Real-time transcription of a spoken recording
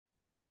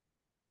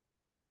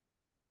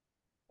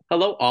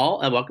Hello,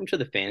 all, and welcome to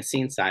the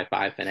Fantasy and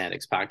Sci-Fi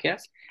Fanatics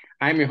podcast.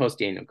 I'm your host,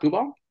 Daniel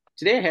Kubal.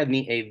 Today, I have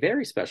me a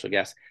very special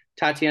guest,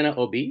 Tatiana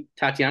OB.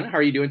 Tatiana, how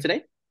are you doing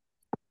today?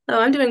 Oh,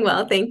 I'm doing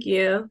well, thank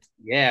you.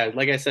 Yeah,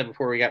 like I said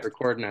before we got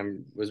recording, I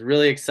was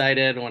really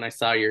excited when I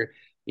saw your,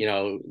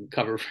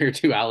 cover for your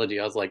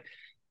duology. I was like,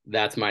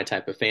 that's my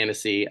type of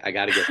fantasy. I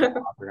got to get that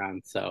author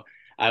on. So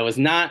I was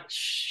not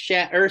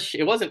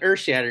it wasn't earth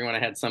shattering when I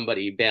had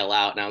somebody bail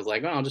out, and I was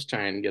like, well, I'll just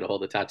try and get a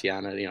hold of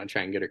Tatiana,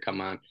 try and get her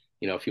come on,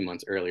 a few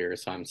months earlier.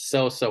 So I'm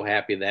so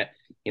happy that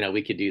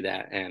we could do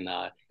that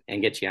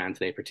and get you on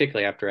today,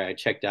 particularly after I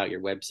checked out your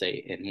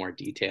website in more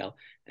detail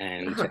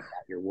and checked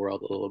out your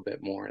world a little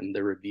bit more and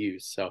the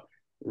reviews. So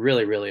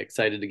really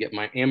excited to get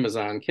my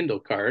Amazon Kindle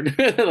card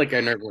like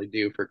I normally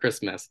do for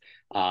Christmas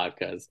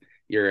because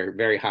you're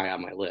very high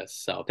on my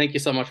list. So thank you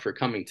so much for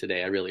coming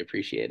today. I really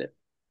appreciate it.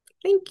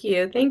 Thank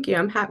you, thank you.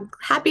 I'm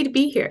happy to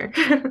be here.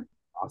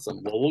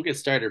 Awesome. Well, we'll get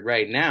started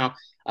right now.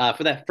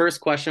 For that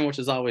first question, which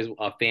is always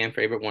a fan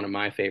favorite, one of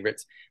my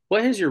favorites,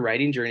 what has your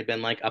writing journey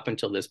been like up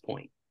until this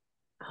point?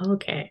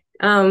 Okay.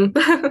 I know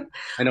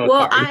it's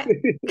Well, hard.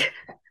 I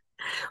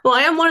well,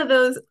 I am one of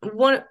those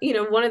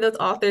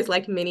authors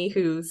like many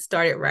who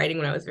started writing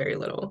when I was very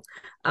little.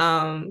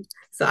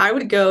 So I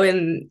would go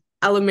in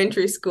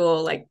elementary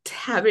school, like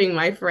having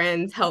my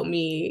friends help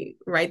me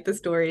write the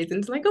stories, and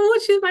it's like, oh,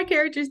 what should my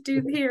characters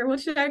do here? What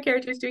should our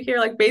characters do here?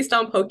 Like based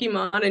on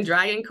Pokemon and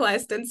Dragon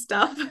Quest and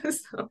stuff.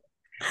 So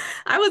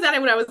I was at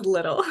it when I was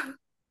little.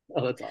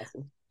 Oh, that's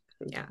awesome.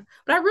 Yeah.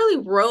 But I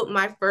really wrote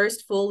my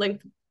first full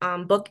length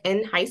book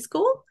in high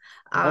school.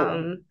 Oh, wow.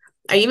 Um,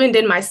 I even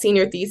did my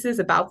senior thesis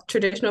about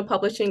traditional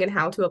publishing and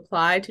how to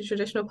apply to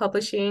traditional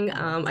publishing.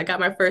 I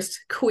got my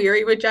first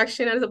query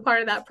rejection as a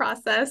part of that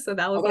process. So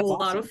that Oh, was a that's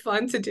lot awesome. of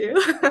fun to do.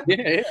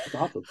 Yeah, that's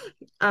awesome.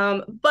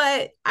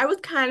 But I was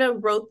kind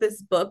of wrote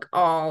this book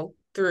all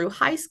through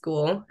high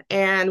school.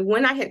 And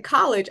when I hit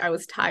college, I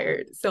was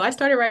tired. So I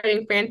started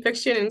writing fan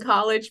fiction in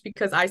college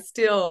because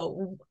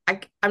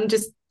I'm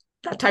just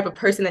that type of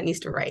person that needs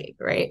to write,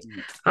 right?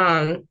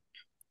 Um,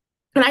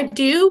 and I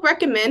do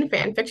recommend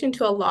fan fiction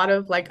to a lot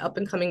of like up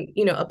and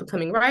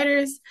coming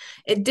writers.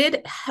 It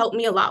did help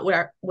me a lot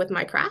with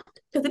my craft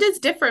because it is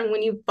different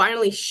when you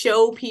finally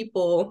show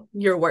people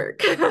your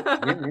work. Yeah,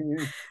 yeah,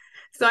 yeah.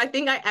 So I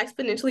think I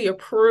exponentially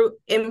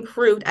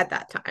improved at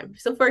that time.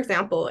 So for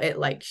example, it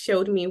like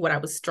showed me what I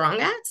was strong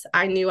at.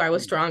 I knew I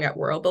was strong at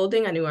world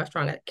building. I knew I was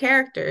strong at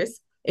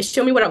characters. It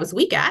showed me what I was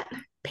weak at,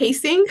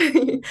 pacing,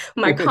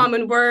 my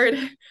common word,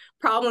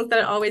 problems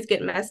that always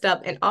get messed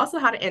up, and also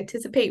how to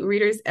anticipate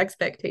readers'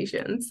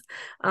 expectations.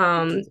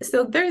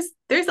 So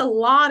there's a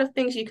lot of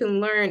things you can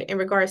learn in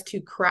regards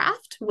to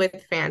craft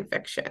with fan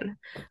fiction.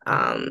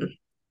 Um,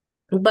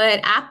 but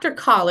after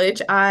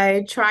college,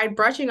 I tried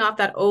brushing off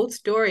that old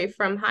story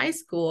from high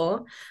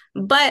school,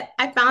 but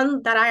I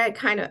found that I had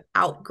kind of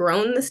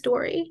outgrown the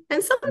story.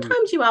 And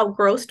sometimes you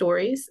outgrow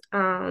stories.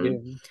 Yeah.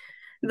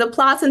 The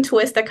plots and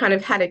twists that kind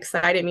of had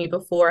excited me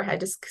before had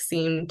just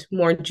seemed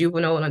more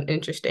juvenile and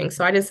uninteresting.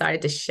 So I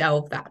decided to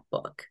shelve that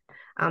book.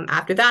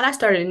 After that, I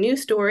started a new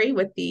story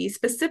with the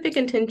specific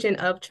intention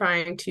of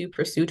trying to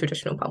pursue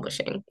traditional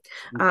publishing.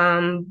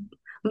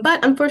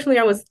 But unfortunately,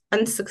 I was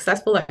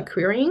unsuccessful at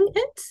querying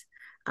it.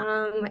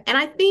 And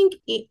I think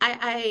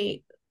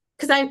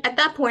because at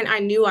that point I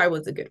knew I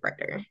was a good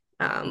writer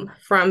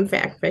from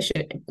fan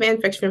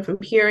fiction, from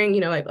hearing,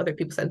 like other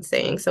people said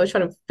saying. So I was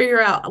trying to figure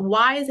out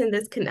why isn't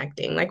this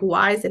connecting? Like,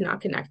 why is it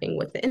not connecting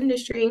with the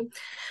industry?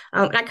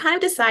 And I kind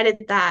of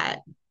decided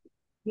that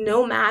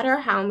no matter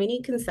how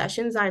many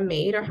concessions I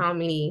made or how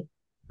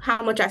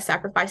much I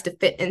sacrificed to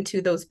fit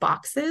into those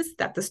boxes,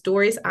 that the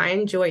stories I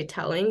enjoyed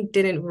telling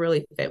didn't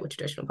really fit with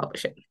traditional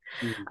publishing.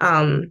 Mhm.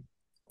 Um,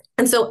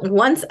 and so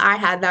once I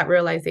had that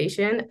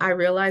realization, I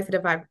realized that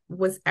if I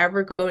was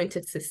ever going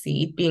to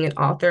succeed being an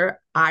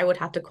author, I would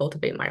have to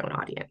cultivate my own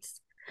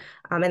audience.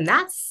 And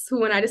that's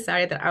when I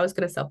decided that I was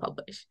going to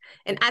self-publish.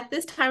 And at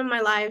this time in my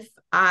life,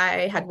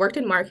 I had worked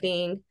in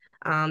marketing.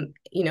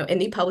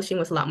 Indie publishing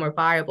was a lot more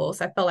viable.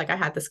 So I felt like I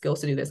had the skills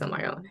to do this on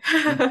my own.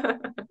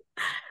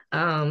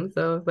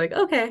 So I was like,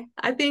 okay,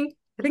 I think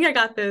I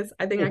got this.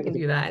 I think I can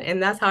do that.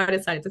 And that's how I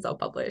decided to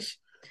self-publish.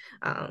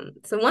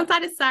 So once I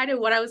decided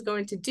what I was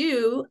going to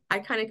do, I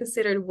kind of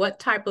considered what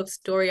type of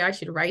story I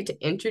should write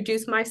to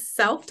introduce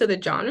myself to the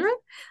genre.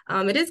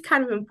 It is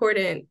kind of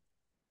important,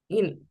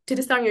 to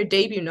decide on your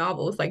debut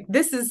novels. Like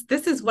this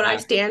is what I Yeah.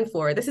 stand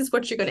for. This is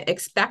what you're going to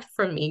expect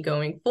from me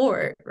going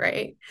forward,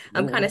 right?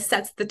 Yeah. Kind of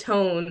sets the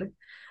tone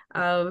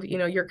of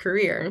your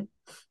career.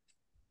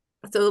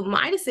 So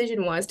my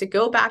decision was to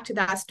go back to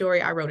that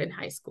story I wrote in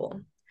high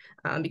school.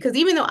 Because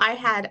even though I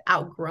had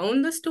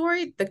outgrown the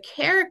story, the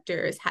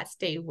characters had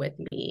stayed with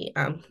me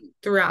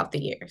throughout the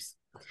years.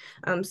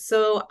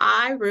 So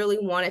I really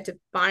wanted to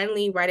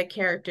finally write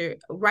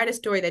a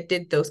story that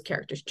did those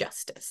characters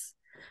justice.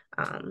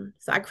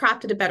 So I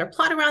crafted a better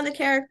plot around the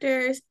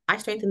characters. I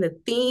strengthened the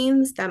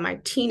themes that my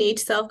teenage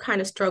self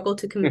kind of struggled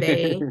to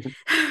convey.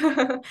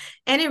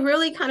 And it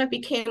really kind of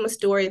became a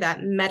story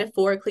that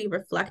metaphorically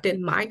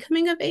reflected my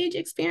coming of age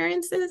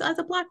experiences as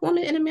a Black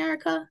woman in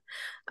America.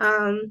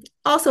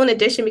 Also, in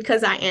addition,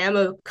 because I am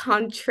a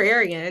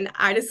contrarian,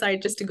 I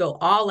decided just to go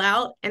all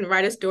out and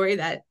write a story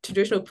that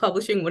traditional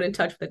publishing wouldn't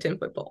touch with a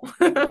 10-foot pole.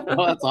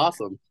 Oh, that's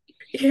awesome.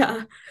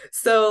 Yeah.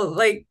 So,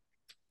 like,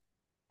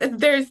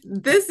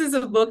 this is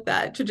a book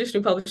that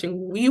traditional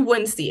publishing, you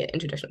wouldn't see it in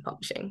traditional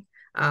publishing.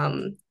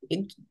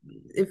 It,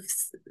 if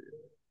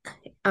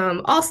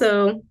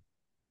Also,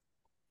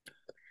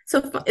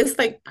 so it's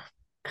like,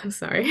 I'm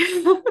sorry.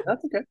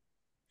 That's okay.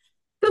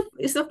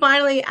 So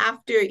finally,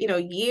 after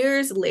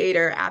years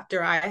later,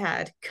 after I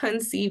had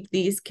conceived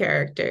these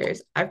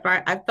characters,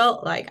 I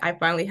felt like I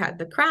finally had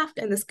the craft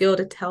and the skill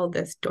to tell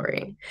this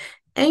story.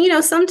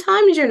 And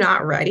sometimes you're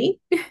not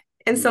ready,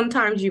 and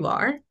sometimes you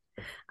are.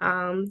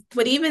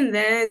 But even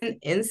then,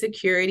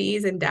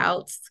 insecurities and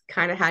doubts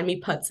kind of had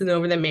me putzing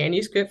over the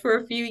manuscript for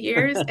a few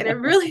years. And it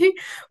really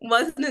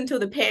wasn't until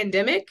the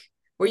pandemic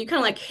where you kind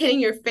of like hitting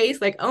your face,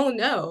 like, oh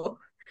no,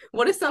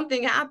 what if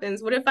something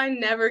happens? What if I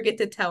never get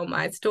to tell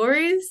my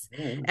stories?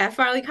 Yeah. And I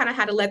finally kind of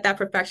had to let that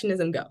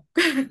perfectionism go.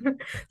 So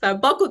I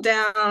buckled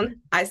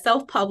down, I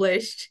self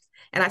published.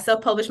 And I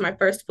self published my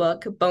first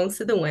book, Bones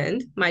to the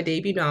Wind, my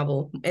debut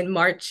novel, in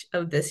March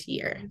of this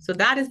year. So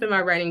that has been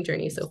my writing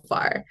journey so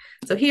far.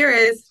 So here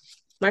is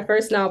my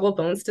first novel,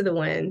 Bones to the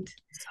Wind.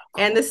 So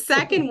And cool. the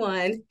second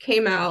one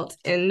came out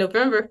in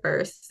November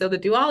 1st. So the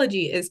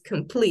duology is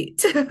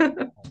complete.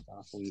 That's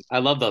awesome. I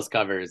love those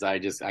covers. I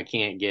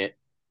can't get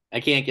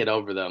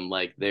over them.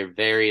 Like they're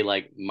very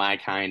like my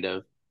kind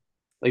of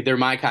like they're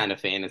my kind of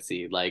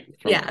fantasy. Like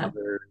from Yeah.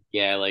 cover,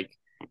 yeah, like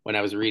when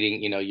I was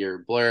reading,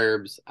 your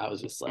blurbs, I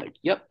was just like,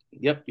 yep,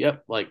 yep,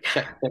 yep, like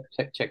check, check,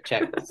 check, check,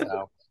 check.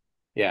 So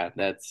yeah,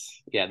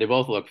 they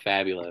both look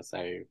fabulous.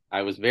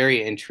 I was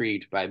very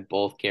intrigued by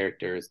both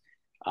characters.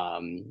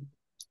 Um,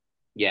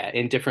 yeah,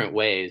 in different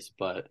ways,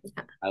 but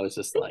I was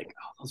just like,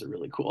 oh, those are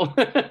really cool.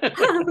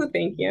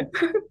 Thank you.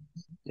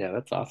 Yeah,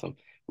 that's awesome.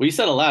 Well, you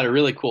said a lot of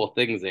really cool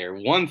things there.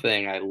 One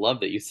thing I love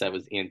that you said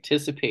was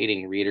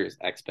anticipating readers'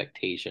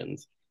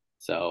 expectations.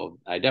 So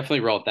I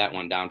definitely wrote that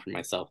one down for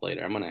myself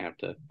later. I'm gonna have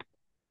to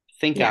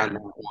think on Yeah.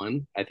 that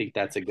one. I think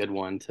that's a good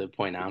one to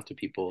point out to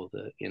people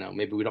that,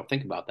 maybe we don't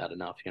think about that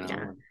enough,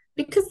 Yeah.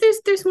 Because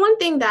there's one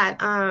thing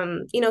that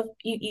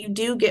you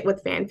do get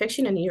with fan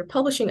fiction, and you're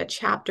publishing a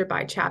chapter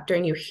by chapter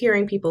and you're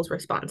hearing people's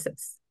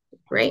responses,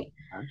 right?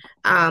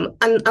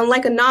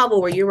 Unlike a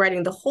novel where you're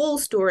writing the whole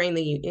story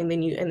and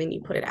then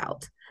you put it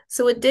out.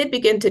 So it did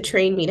begin to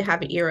train me to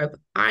have an ear of,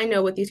 I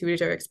know what these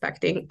readers are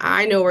expecting,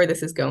 I know where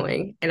this is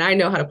going, and I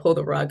know how to pull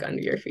the rug under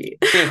your feet.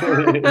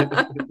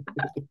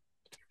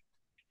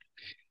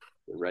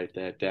 Write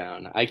that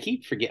down. I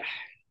keep forget.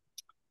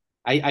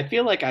 I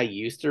feel like I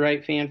used to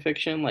write fan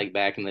fiction like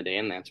back in the day,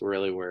 and that's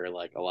really where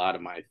like a lot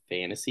of my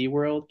fantasy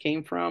world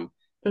came from.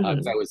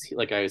 Because I Mhm. was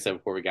like I said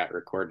before we got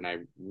recording, I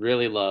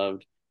really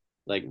loved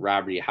like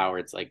Robert E.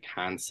 Howard's like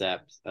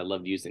concepts. I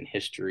loved using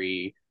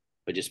history,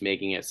 but just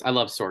making it. I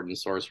love sword and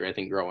sorcery. I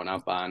think growing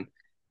up on,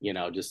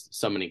 just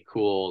so many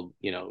cool,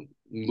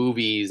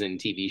 movies and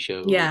TV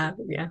shows. Yeah,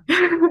 yeah.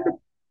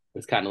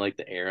 It's kind of like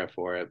the era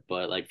for it.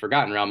 But like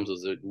Forgotten Realms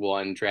was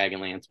one,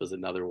 Dragonlance was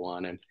another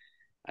one, and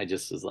I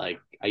just was like,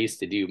 I used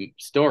to do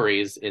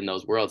stories in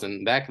those worlds,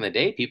 and back in the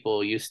day,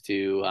 people used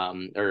to,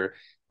 or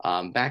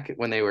back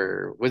when they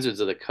were Wizards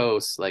of the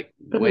Coast, like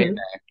way Mhm.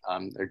 back,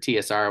 or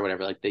TSR or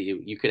whatever, like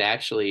you could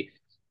actually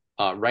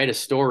write a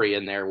story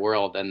in their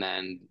world, and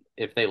then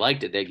if they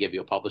liked it, they'd give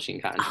you a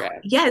publishing Oh,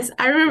 contract. yes,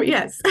 I remember.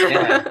 Yes.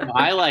 Yeah, so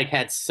I like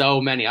had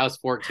so many. I was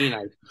 14.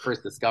 I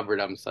first discovered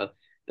them, so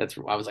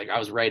I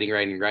was writing,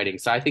 writing, writing.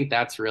 So I think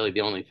that's really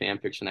the only fan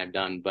fiction I've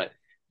done. But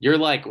you're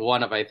like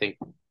one of I think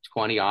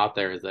 20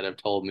 authors that have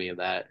told me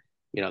that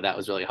that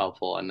was really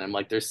helpful. And I'm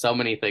like, there's so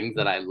many things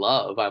that I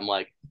love. I'm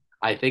like,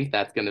 I think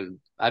that's gonna.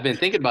 I've been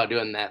thinking about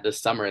doing that this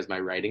summer as my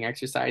writing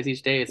exercise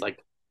each day. It's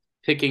like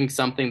picking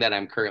something that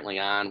I'm currently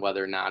on,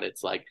 whether or not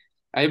it's like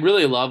I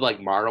really love like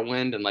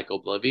Morrowind and like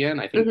Oblivion.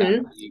 I think that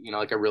would Hmm. be,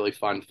 like a really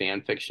fun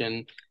fan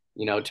fiction,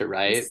 to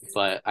write.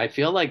 But I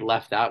feel like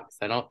left out because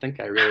I don't think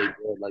I really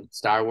did. Like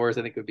Star Wars,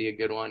 I think would be a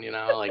good one,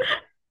 like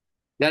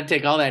you gotta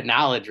take all that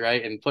knowledge,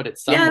 right, and put it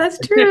Yeah, somewhere.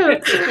 that's true.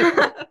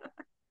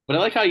 But I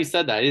like how you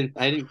said that.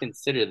 I didn't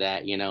consider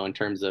that, in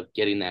terms of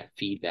getting that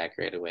feedback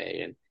right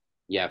away and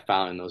yeah,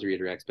 following those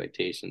reader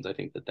expectations. I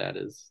think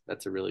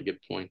that's a really good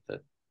point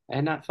that I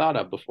had not thought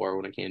of before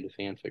when it came to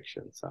fan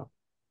fiction. So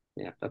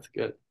yeah, that's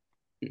good.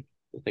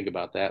 We'll think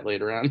about that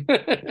later on.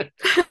 I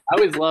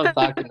always love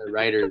talking to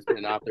writers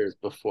and authors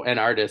before and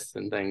artists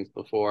and things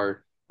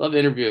before. Love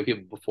interviewing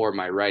people before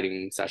my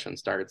writing session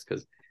starts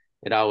because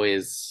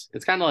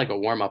it's kind of like a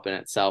warm up in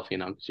itself,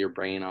 because your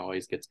brain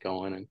always gets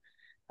going and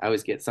I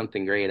always get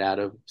something great out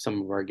of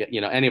some of our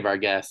any of our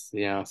guests,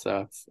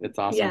 so it's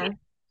awesome.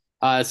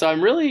 Yeah. So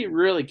I'm really,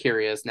 really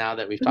curious now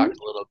that we've Mhm. talked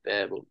a little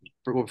bit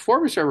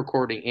before we start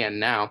recording and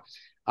now,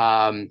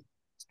 um,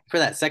 for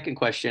that second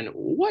question,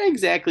 what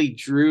exactly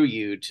drew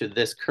you to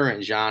this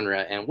current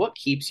genre and what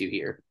keeps you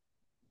here?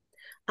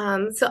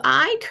 So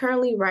I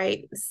currently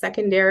write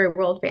secondary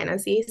world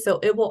fantasy, so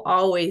it will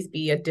always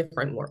be a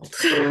different world.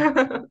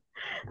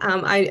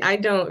 I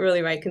don't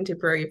really write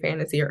contemporary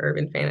fantasy or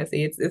urban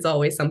fantasy. It's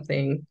always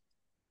something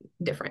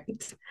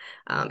different.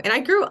 And I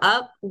grew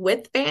up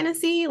with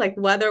fantasy, like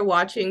whether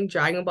watching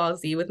Dragon Ball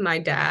Z with my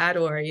dad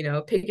or,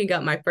 picking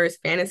up my first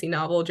fantasy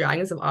novel,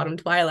 Dragons of Autumn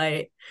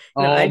Twilight.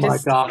 Oh I my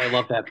just, God, I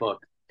love that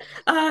book.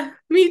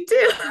 me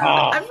too.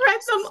 I've Oh, read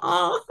them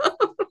all.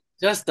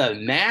 just a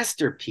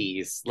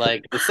masterpiece.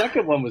 Like the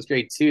second one was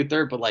great too,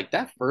 third, but like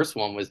that first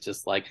one was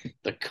just like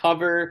the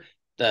cover,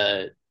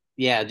 the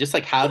yeah, just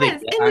like how they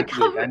Yes, get in the onto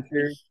the cover.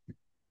 adventure.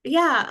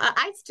 Yeah,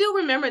 I still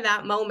remember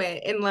that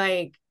moment in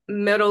like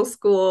middle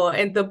school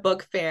and the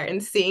book fair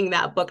and seeing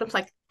that book. I was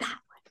like,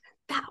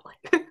 that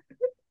one.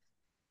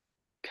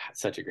 God,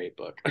 such a great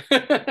book.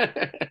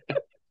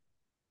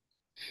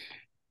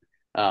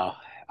 Oh,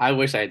 I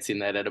wish I had seen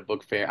that at a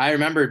book fair. I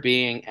remember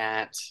being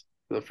at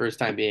the first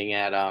time being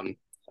at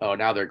oh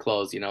now they're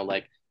closed,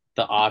 like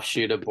the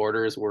offshoot of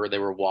Borders where they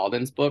were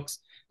Walden's books.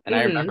 And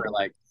I remember Hmm.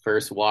 like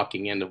first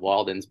walking into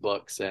Walden's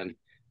books and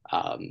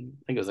I think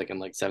it was like in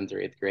like seventh or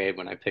eighth grade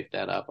when I picked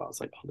that up. I was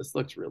like, oh, this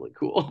looks really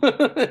cool.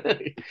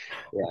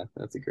 Yeah,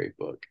 that's a great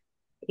book.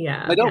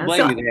 I Yeah, don't yeah.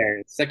 blame So, you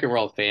there. Second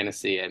world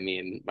fantasy. I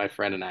mean, my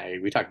friend and I,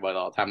 we talk about it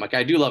all the time. Like,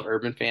 I do love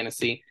urban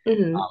fantasy.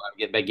 mhm.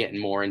 I've been getting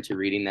more into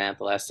reading that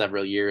the last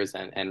several years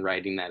and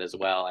writing that as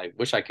well. I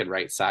wish I could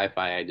write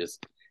sci-fi.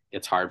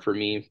 It's hard for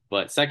me.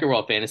 But second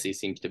world fantasy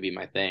seems to be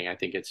my thing. I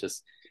think it's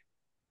just,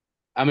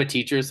 I'm a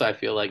teacher, so I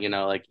feel like,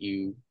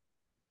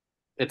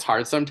 it's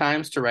hard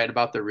sometimes to write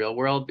about the real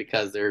world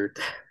because there's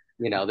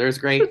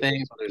great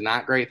things, but there's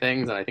not great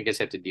things, and I think I just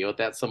have to deal with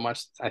that so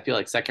much. I feel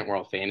like second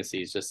world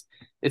fantasy is just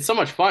it's so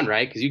much fun,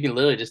 right? Because you can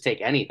literally just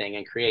take anything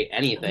and create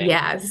anything,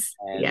 Yes,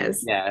 and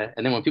yes. yeah,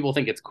 and then when people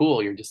think it's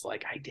cool, you're just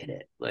like, I did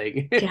it,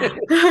 like Yeah.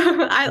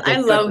 I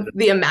that's such love a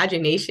the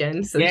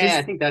imagination. So yeah.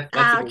 I just think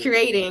that's a good way to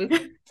put it. creating.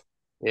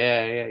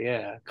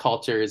 Yeah.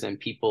 Cultures and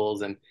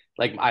peoples and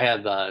like I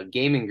have a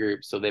gaming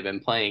group, so they've been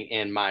playing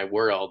in my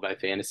world, my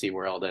fantasy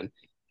world, and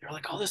they're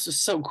like, oh, this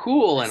is so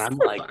cool, and I'm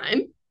Super like.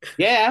 fun.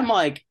 Yeah, I'm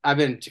like I've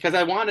been because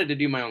I wanted to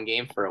do my own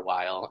game for a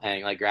while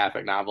and like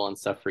graphic novel and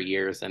stuff for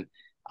years and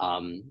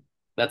um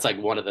that's like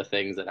one of the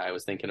things that I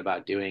was thinking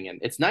about doing and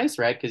it's nice,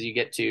 right? Because you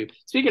get to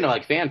speaking of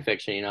like fan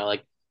fiction,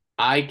 like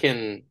I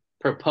can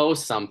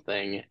propose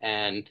something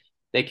and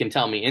they can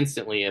tell me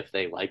instantly if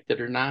they liked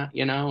it or not,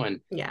 and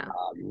Yeah.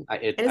 I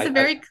it And it's a I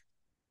very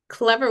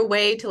clever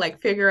way to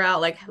like figure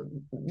out like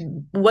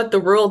what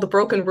the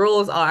broken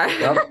rules are.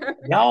 yep.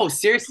 No,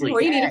 seriously,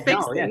 Where you need yeah, to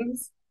fix no, yeah.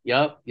 things.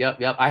 Yep.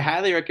 I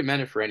highly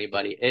recommend it for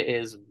anybody. It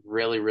is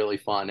really, really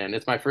fun. And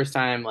it's my first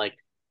time like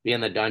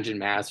being the dungeon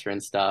master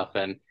and stuff.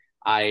 And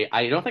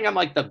I don't think I'm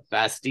like the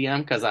best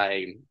DM because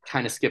I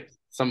kind of skip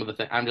some of the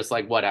things. I'm just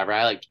like, whatever.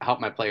 I like help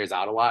my players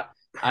out a lot.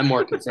 I'm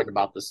more concerned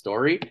about the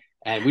story.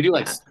 And we do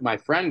like Yeah. my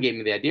friend gave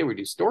me the idea we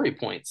do story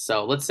points.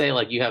 So let's say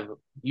like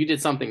you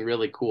did something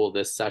really cool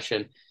this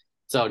session.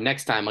 So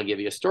next time I'll give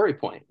you a story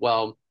point.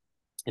 Well,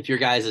 if your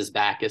guys'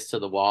 back is to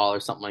the wall or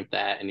something like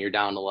that, and you're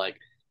down to like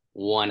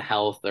one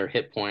health or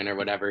hit point or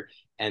whatever,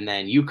 and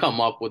then you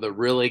come up with a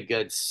really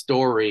good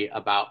story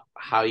about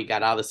how you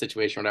got out of the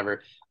situation, or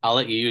whatever, I'll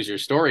let you use your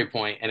story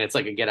point, and it's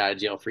like a get out of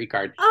jail free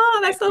card. Oh,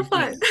 And that's so it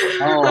fun. just,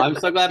 oh, I'm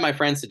so glad my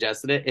friend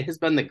suggested it. It has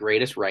been the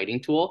greatest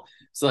writing tool.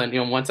 So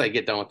then, once I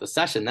get done with the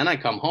session, then I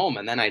come home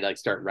and then I like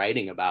start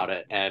writing about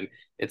it, and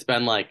it's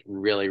been like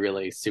really,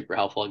 really super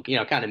helpful.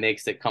 Kind of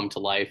makes it come to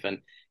life and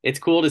it's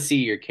cool to see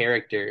your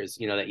characters,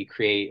 that you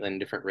create in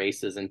different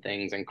races and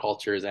things and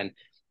cultures and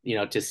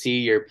to see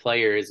your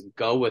players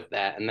go with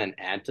that and then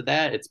add to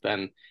that. It's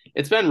been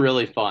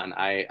really fun.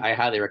 I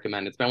highly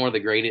recommend it. It's been one of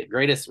the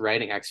greatest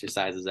writing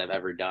exercises I've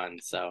ever done.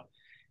 So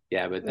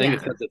yeah, but I think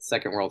it's Yeah. because it's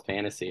second world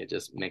fantasy. It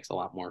just makes a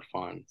lot more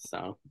fun.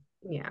 So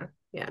Yeah.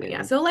 Yeah.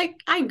 yeah. So like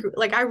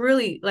I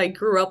really like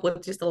grew up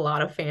with just a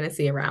lot of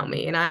fantasy around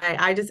me and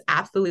I just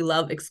absolutely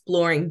love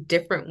exploring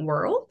different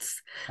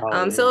worlds.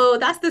 Oh yeah. So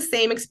that's the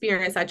same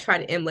experience I try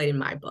to emulate in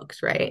my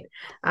books, right?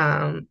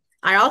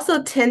 I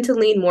also tend to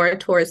lean more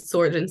towards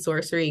sword and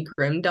sorcery,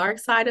 grim dark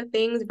side of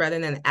things rather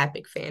than the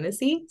epic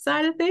fantasy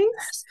side of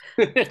things.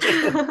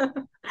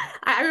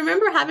 I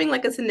remember having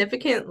like a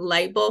significant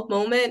light bulb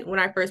moment when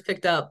I first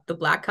picked up The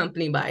Black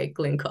Company by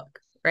Glenn Cook,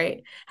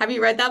 right? Have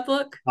you read that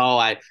book? Oh,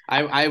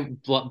 I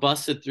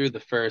busted through the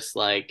first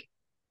like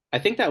I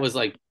think that was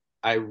like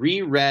I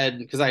reread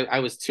because I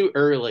was too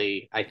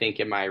early, I think,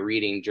 in my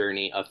reading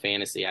journey of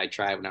fantasy. I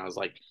tried when I was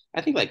like,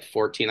 I think like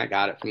 14, I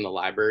got it from the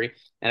library.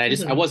 And I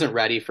Mhm. wasn't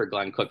ready for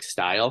Glenn Cook's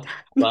style.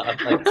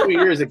 But like 2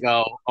 years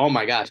ago, oh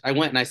my gosh, I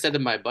went and I said to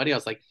my buddy, I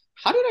was like,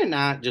 how did I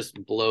not just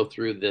blow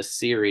through this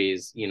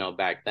series,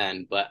 back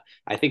then? But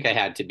I think I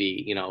had to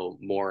be,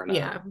 more in a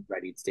Yeah.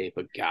 ready state.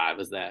 But God,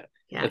 was that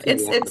Yeah, That's gonna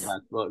be one of the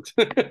best books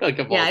like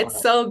of all yeah, it's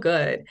time. so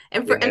good. Yeah.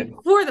 And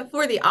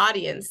for the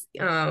audience,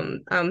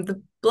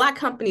 the Black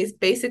Company is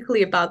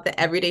basically about the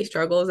everyday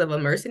struggles of a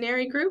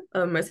mercenary group,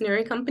 a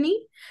mercenary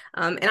company.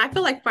 And I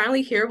feel like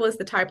finally here was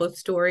the type of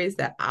stories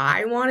that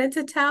I wanted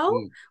to tell,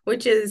 Mm,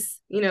 which is,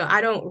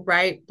 I don't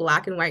write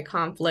black and white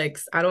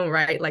conflicts. I don't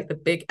write like the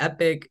big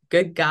epic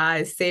good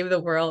guys save the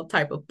world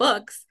type of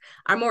books.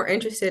 I'm more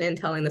interested in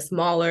telling the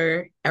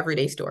smaller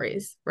everyday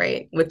stories,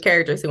 right? With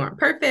characters who aren't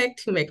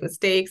perfect, who make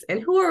mistakes, and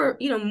who are,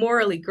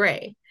 morally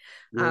gray.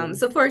 yeah.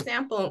 So, for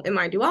example, in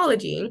my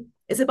duology,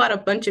 it's about a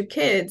bunch of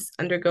kids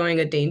undergoing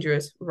a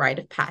dangerous rite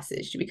of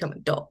passage to become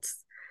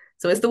adults.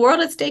 So is the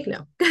world at stake?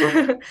 No,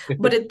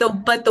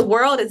 but the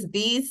world as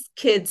these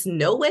kids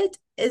know it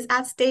is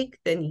at stake.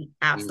 Then Mm.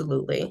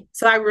 absolutely.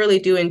 So I really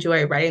do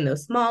enjoy writing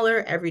those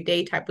smaller,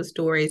 everyday type of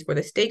stories where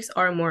the stakes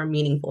are more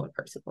meaningful and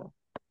personal.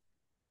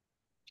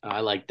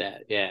 I like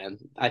that. Yeah.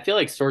 I feel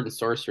like Sword and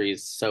Sorcery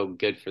is so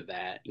good for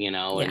that, and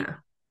Yeah.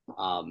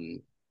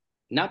 um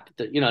not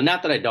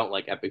that I don't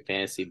like epic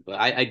fantasy, but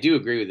I do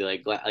agree with you.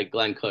 Like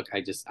Glenn Cook,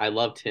 I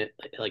loved his,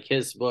 like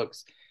his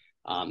books.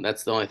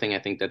 That's the only thing I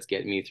think that's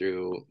getting me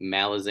through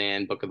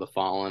Malazan, Book of the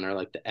Fallen, or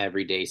like the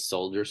everyday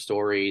soldier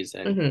stories,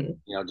 and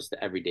Mm-hmm. just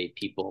the everyday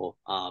people.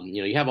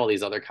 You have all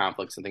these other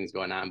conflicts and things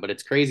going on, but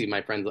it's crazy.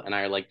 My friends and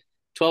I are like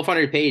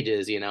 1,200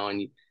 pages,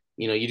 and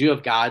you do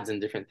have gods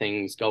and different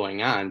things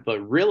going on, but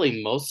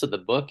really most of the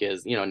book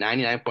is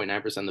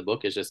 99.9% of the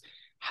book is just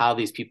how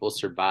these people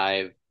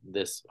survive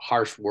this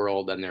harsh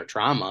world and their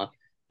trauma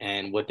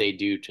and what they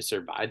do to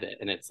survive it.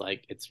 And it's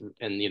like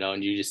and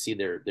you just see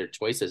their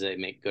choices they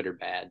make, good or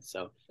bad.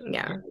 So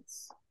yeah, Yeah.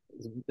 it's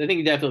I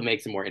think it definitely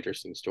makes a more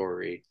interesting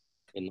story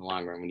in the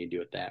long run when you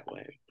do it that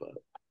way. But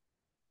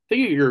I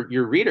think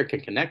your reader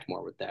can connect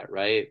more with that,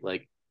 right?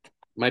 Like it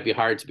might be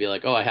hard to be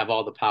like, oh, I have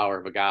all the power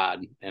of a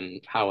god,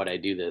 and how would I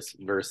do this?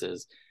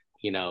 Versus,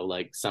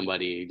 like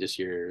somebody just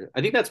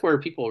I think that's where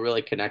people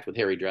really connect with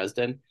Harry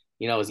Dresden.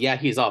 Is yeah,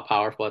 he's all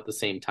powerful at the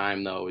same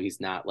time, though he's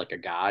not like a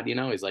god.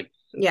 He's like,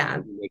 Yeah.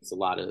 he makes a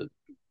lot of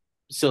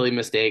silly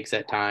mistakes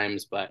at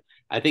times, but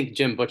I think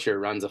Jim Butcher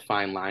runs a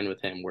fine line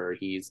with him where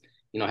he's,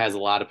 has a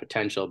lot of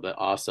potential, but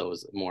also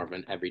is more of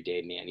an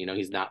everyday man.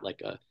 He's not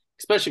like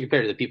especially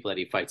compared to the people that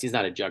he fights, he's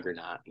not a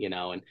juggernaut,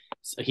 and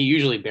so he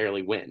usually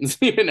barely wins,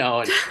 and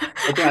that's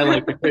why I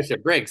like Patricia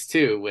Briggs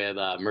too with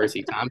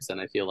Mercy Thompson.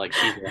 I feel like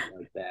she's a lot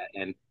like that.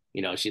 And,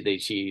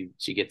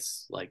 she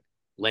gets like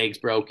legs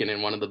broken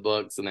in one of the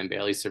books and then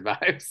barely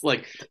survives,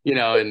 like,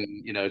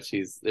 and,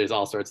 there's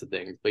all sorts of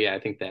things. But yeah, I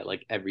think that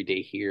like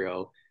everyday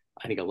hero,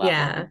 I think a lot more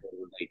Yeah. people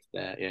relate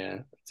to that. Yeah,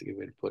 that's a good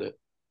way to put it.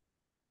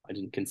 I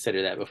didn't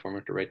consider that before. I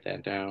have to write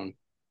that down.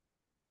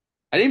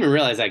 I didn't even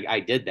realize I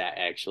did that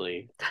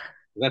actually.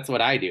 That's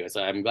what I do.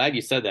 So I'm glad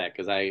you said that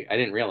because I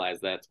didn't realize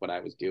that's what I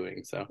was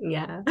doing. So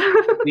Yeah.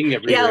 speaking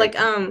of Yeah, reader like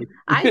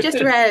I just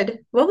expectations, read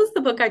what was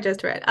the book I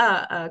just read?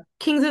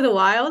 Kings of the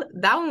Wild.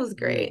 That one was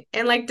yeah, great.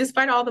 And like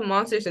despite all the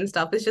monsters and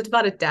stuff, it's just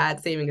about a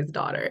dad saving his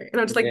daughter. And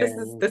I'm just like, yeah.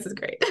 this is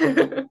great.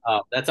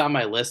 That's on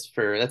my list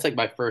that's like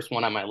my first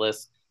one on my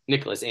list.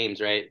 Nicholas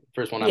Ames, right?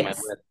 First one on my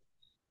Yes.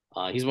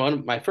 list. He's one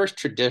of my first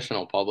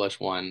traditional published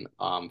one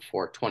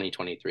for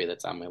 2023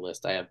 that's on my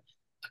list. I have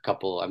a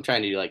couple. I'm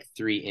trying to do like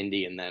three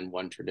indie and then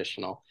one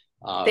traditional.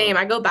 Same.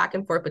 I go back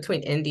and forth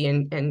between indie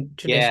and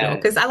traditional Yeah,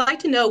 because I like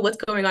to know what's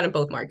going on in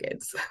both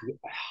markets.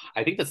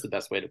 I think that's the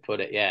best way to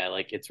put it. Yeah,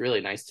 like it's really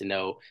nice to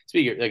know.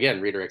 Speaking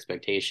again, reader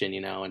expectation,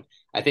 and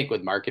I think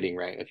with marketing,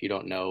 right? If you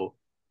don't know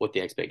what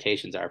the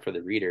expectations are for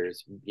the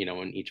readers,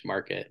 in each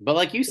market, but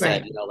like you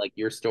said, Right. like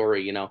your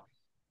story,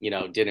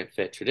 didn't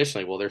fit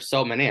traditionally. Well, there's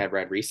so many I've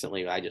read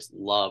recently I just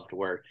loved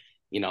where,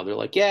 they're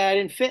like, yeah, I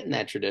didn't fit in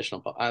that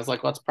traditional. I was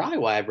like, well, that's probably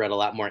why I've read a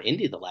lot more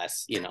indie the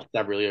last,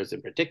 several years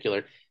in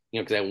particular,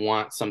 because I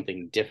want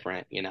something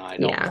different. I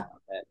don't Yeah. want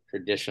that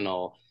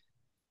traditional,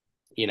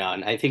 and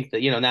I think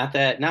that,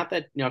 not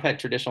that, I've had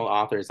traditional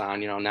authors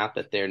on, not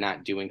that they're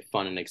not doing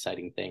fun and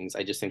exciting things.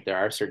 I just think there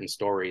are certain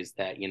stories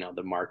that,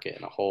 the market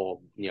in a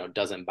whole,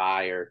 doesn't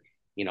buy or,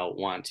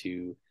 want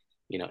to,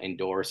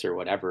 endorse or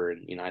whatever.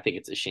 And, I think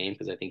it's a shame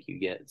because I think you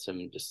get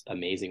some just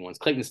amazing ones.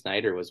 Clayton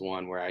Snyder was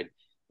one where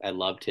I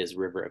loved his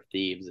River of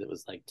Thieves. It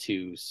was like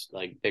two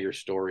like bigger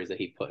stories that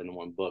he put in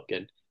one book.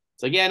 And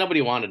it's like, yeah,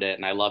 nobody wanted it.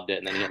 And I loved it.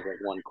 And then he had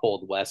like one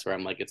Cold West where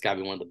I'm like, it's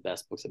gotta be one of the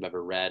best books I've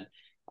ever read.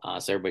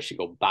 So everybody should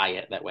go buy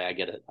it. That way I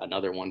get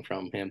another one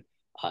from him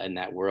in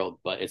that world.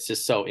 But it's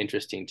just so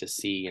interesting to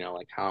see,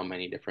 like how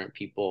many different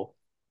people,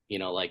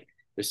 like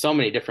there's so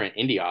many different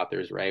indie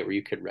authors, right? Where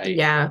you could write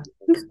Yeah.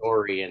 a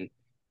story and,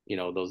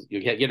 those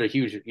you get a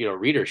huge,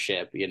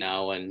 readership,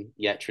 and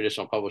yet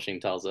traditional publishing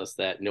tells us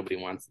that nobody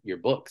wants your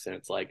books. And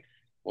it's like,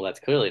 well,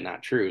 that's clearly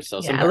not true. So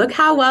Yeah. sometimes, Look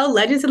how well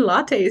Legends and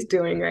Latte is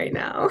doing right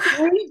now.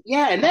 right?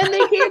 Yeah. And then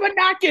they came a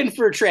knocking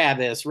for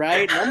Travis,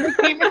 right? And then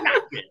they came a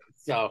knocking.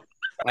 So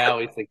I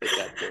always think that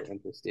that's so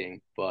interesting.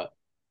 But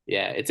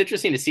yeah, it's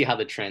interesting to see how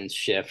the trends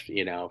shift,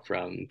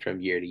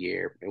 from year to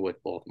year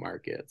with both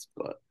markets.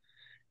 But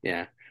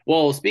yeah.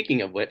 Well,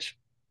 speaking of which,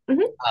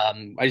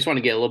 Mhm. I just want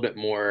to get a little bit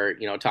more,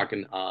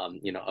 talking,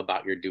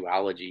 about your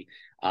duology.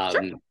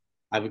 Sure. Um,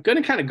 I'm going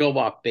to kind of go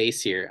off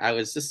base here. I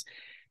was just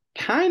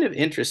kind of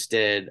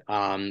interested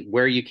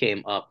where you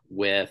came up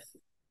with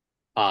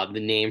the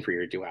name for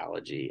your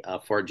duology,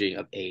 Forging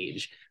of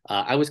Age.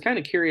 I was kind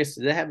of curious,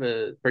 did it have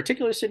a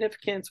particular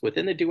significance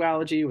within the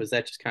duology? Was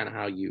that just kind of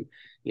how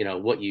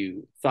what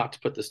you thought to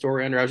put the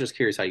story under? I was just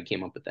curious how you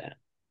came up with that.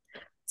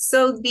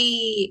 So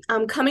the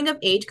coming of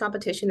age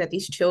competition that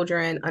these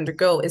children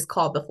undergo is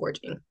called the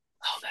forging.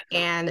 Oh, that's cool.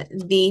 And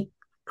the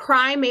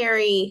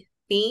primary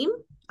theme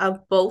of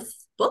both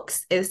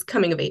books is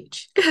coming of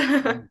age.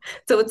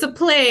 So it's a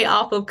play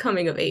off of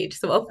coming of age,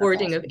 so a That's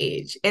forging of awesome.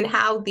 age and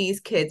how these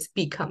kids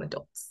become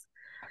adults.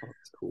 Oh,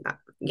 that's cool.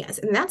 Yes,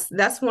 and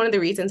that's one of the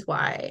reasons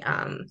why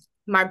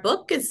my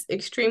book is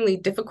extremely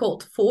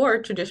difficult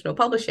for traditional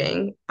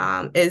publishing,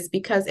 is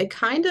because it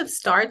kind of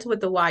starts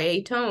with the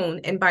YA tone,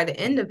 and by the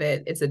end of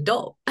it, it's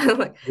adult.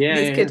 Like Yeah,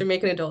 these yeah, yeah. kids are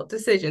making adult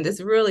decisions.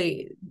 It's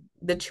really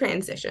the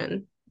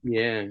transition.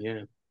 Yeah,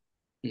 yeah.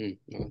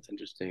 Well, that's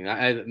interesting.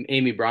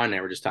 Amy Braun and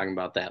I were just talking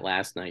about that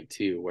last night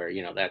too, where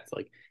that's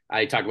like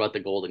I talk about the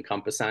Golden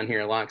Compass on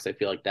here a lot because I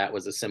feel like that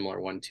was a similar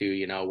one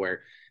too.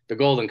 Where the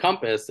Golden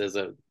Compass is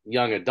a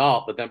young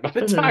adult, but then by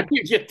the time Mhm.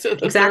 you get to the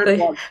third Exactly.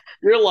 one,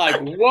 you're like,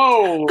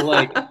 whoa,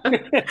 like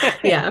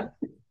Yeah.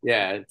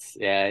 yeah,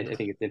 I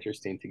think it's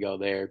interesting to go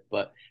there.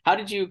 But how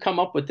did you come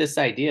up with this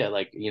idea,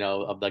 like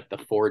of like the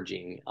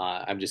forging?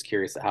 I'm just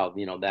curious how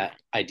that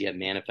idea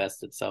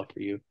manifests itself for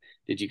you.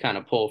 Did you kind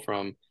of pull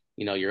from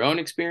your own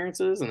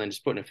experiences and then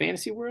just put in a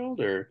fantasy world,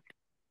 or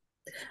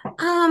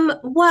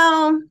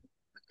Well,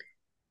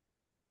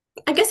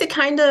 I guess it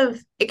kind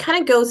of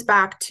gows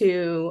back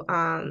to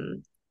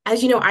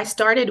as you know, I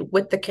started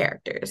with the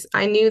characters.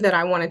 I knew that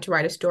I wanted to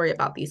write a story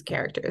about these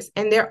characters,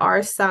 and there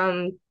are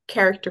some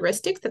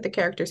characteristics that the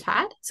characters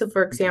had. So,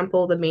 for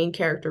example, the main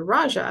character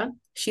Raja,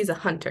 she's a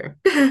hunter,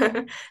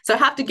 so I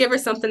have to give her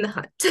something to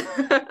hunt.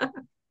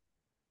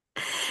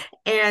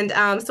 And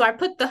so I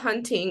put the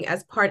hunting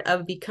as part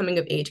of the coming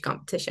of age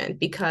competition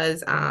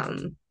because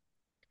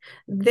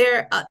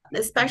there,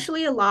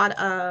 especially a lot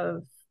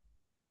of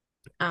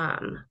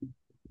um,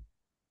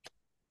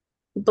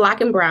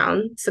 Black and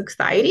brown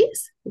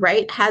societies,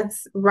 right,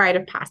 has rite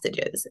of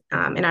passages,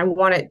 and I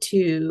wanted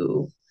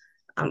to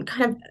kind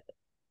of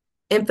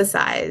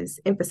emphasize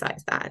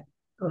that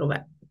a little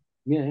bit.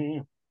 yeah, yeah,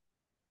 yeah.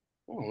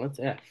 Oh, that's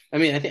yeah. I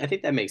mean, I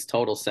think that makes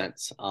total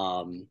sense.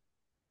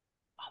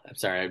 I'm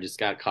sorry, I just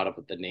got caught up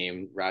with the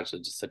name. Raj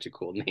is just such a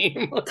cool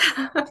name.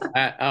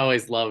 I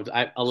always loved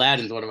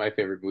Aladdin's one of my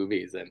favorite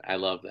movies, and I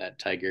love that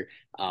tiger.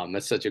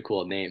 That's such a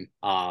cool name.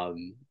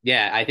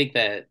 Yeah, I think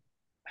that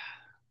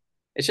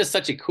it's just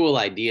such a cool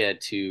idea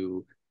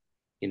to,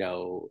 I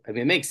mean,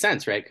 it makes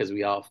sense, right? Because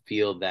we all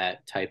feel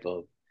that type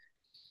of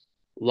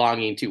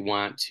longing to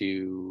want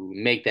to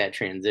make that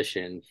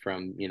transition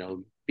from,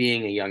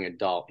 being a young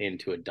adult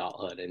into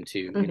adulthood and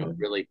to, Mhm.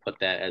 really put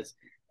that as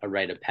a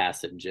rite of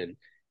passage. And,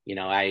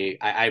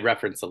 I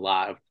reference a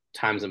lot of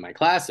times in my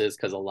classes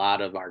because a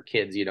lot of our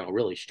kids,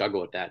 really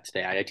struggle with that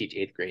today. I teach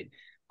eighth grade.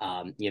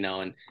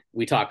 And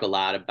we talk a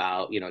lot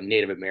about,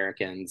 Native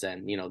Americans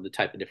and, the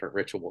type of different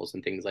rituals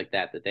and things like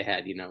that they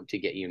had, to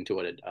get you into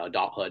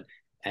adulthood.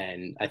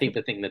 And I think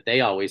the thing that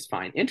they always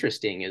find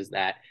interesting is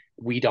that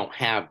we don't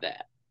have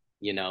that,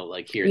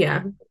 like here in the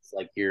Yeah. US.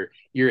 Like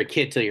you're a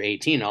kid till you're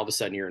 18, all of a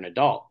sudden you're an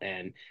adult.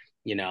 And,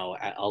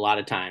 a lot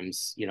of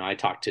times, I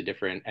talk to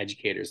different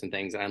educators and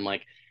things, and I'm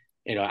like,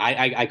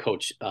 I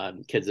coach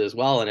kids as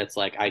well, and it's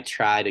like I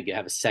try to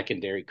have a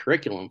secondary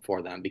curriculum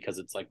for them because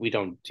it's like we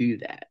don't do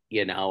that,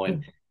 and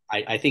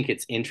I think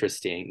it's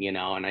interesting,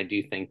 and I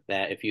do think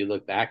that if you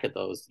look back at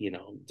those,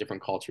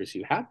 different cultures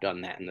who have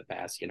done that in the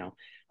past,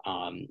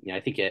 I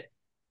think it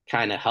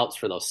kind of helps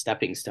for those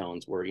stepping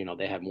stones where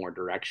they have more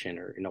direction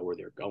or where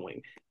they're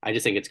going. I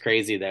just think it's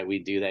crazy that we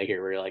do that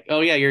here. Where you're like,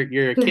 oh yeah,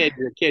 you're a kid,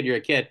 you're a kid, you're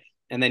a kid,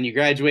 and then you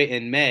graduate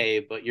in May,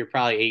 but you're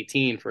probably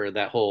 18 for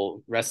that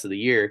whole rest of the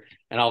year,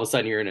 and all of a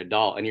sudden you're an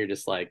adult, and you're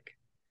just like,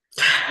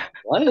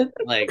 what?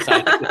 Like, so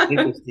I think it's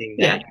interesting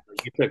that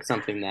Yeah. you took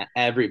something that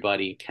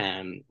everybody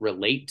can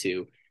relate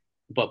to,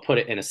 but put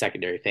it in a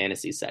secondary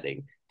fantasy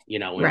setting,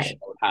 and show Right.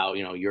 how,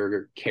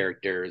 your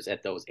characters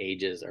at those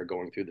ages are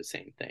going through the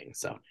same thing.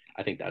 So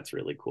I think that's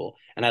really cool.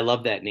 And I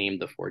love that name,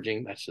 The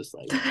Forging. That's just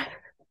like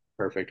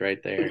perfect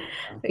right there.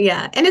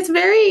 Yeah, and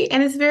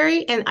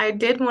I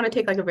did want to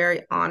take like a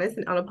very honest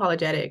and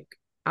unapologetic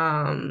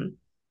um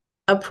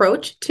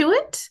approach to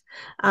it.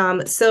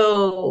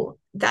 So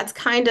that's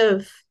kind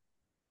of,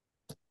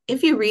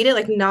 if you read it,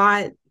 like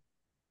not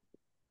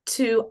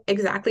to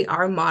exactly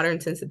our modern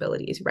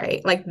sensibilities,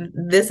 right? Like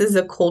this is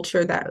a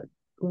culture that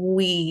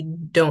we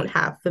don't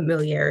have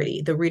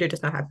familiarity, the reader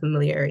does not have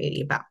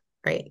familiarity about,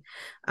 right?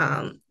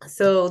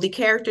 So the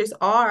characters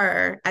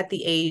are at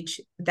the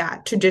age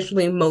that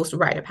traditionally most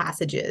rite of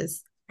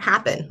passages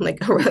happen,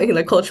 like really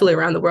like culturally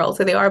around the world.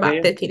 So they are Yeah, about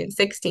yeah. 15 and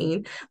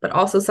 16, but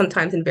also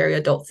sometimes in very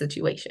adult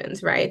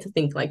situations, right? To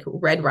think like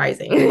Red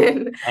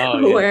Rising, Oh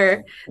yeah.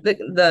 where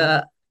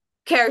the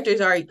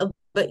characters are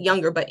but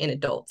younger, but in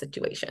adult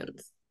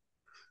situations.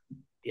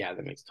 Yeah,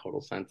 that makes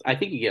total sense. I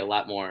think you get a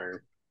lot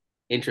more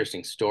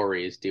interesting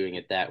stories doing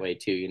it that way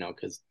too,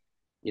 because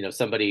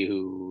somebody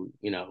who,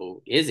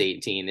 is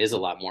 18 is a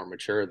lot more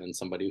mature than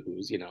somebody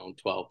who's,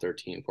 12,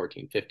 13,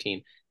 14,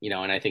 15,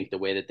 and I think the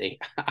way that they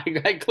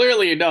I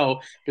clearly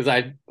know because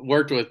I've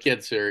worked with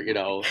kids for,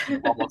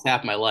 almost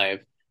half my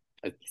life.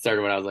 I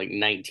started when I was like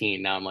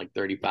 19, now I'm like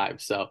 35.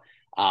 So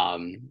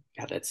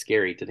God, that's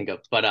scary to think of.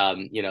 But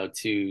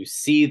to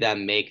see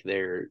them make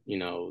their,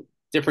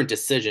 different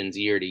decisions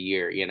year to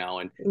year,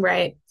 and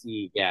Right.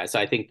 yeah, so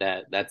I think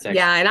that's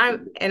Yeah,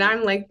 actually and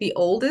I'm like the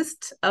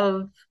oldest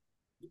of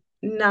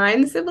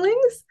nine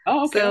siblings.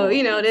 oh, okay. So, Oh,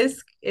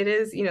 it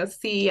is,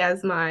 see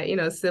as my,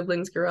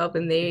 siblings grow up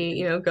and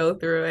they, go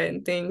through it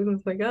and things. And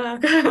it's like,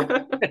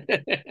 ah.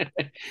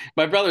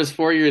 my brother's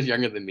 4 years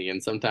younger than me,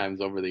 and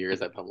sometimes over the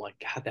years I'm like,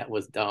 God, that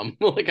was dumb.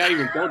 Like I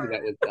even told you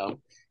that was dumb.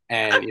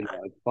 And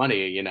it's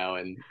funny,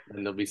 and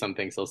there'll be some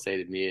things he'll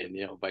say to me,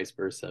 and vice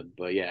versa.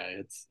 But yeah,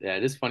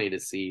 it is funny to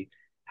see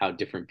how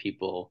different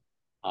people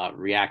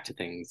react to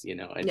things,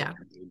 at Yeah.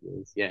 different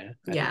ages. Yeah,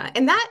 I think. Yeah.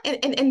 And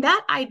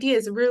that idea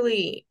is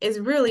really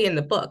in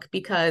the book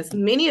because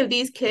many of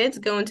these kids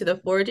go into the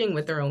foraging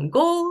with their own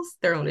goals,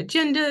 their own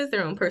agendas,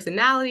 their own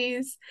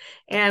personalities,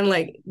 and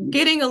like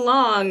getting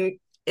along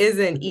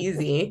isn't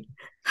easy,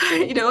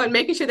 and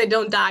making sure they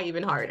don't die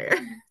even harder.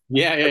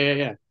 Yeah, yeah, yeah,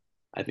 yeah.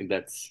 I think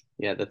that's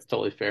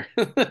totally fair.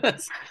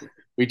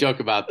 We joke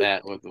about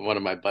that with one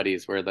of my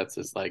buddies where that's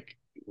just like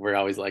we're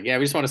always like, yeah,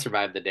 we just want to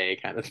survive the day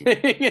kind of thing.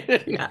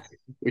 Yeah.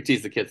 We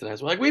tease the kids and I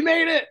was like, we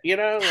made it,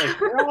 like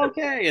we're all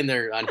okay, and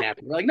they're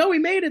unhappy. We're like, no, we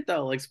made it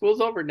though. Like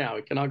school's over now.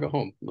 We can all go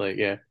home. Like,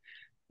 yeah.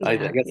 I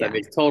Yeah, guess that yeah.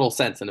 makes total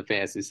sense in a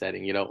fantasy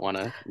setting. You don't want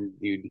to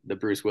do the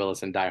Bruce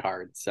Willis and Die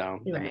Hard, so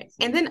that Right. makes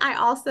And sense. then I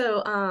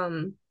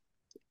also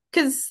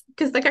because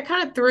like I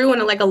kind of threw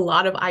in like a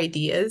lot of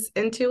ideas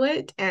into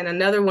it. And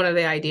another one of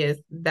the ideas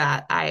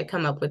that I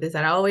come up with is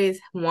that I always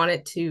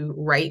wanted to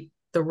write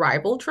the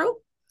rival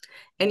trope.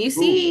 And you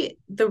Ooh, see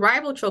the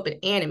rival trope in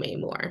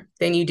anime more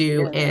than you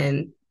do yeah,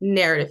 in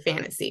narrative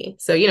fantasy.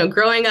 So,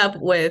 growing up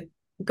with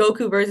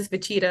Goku versus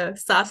Vegeta,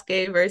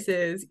 Sasuke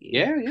versus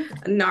yeah, yeah,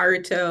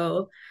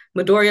 Naruto,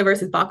 Midoriya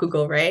versus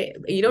Bakugo, right?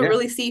 You don't yeah,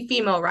 really see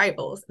female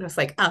rivals. And it's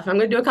like, oh, if I'm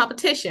going to do a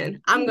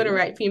competition, I'm going to yeah.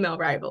 write female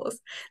rivals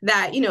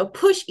that,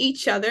 push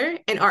each other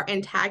and are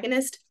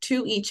antagonist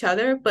to each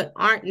other, but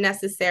aren't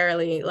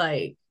necessarily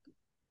like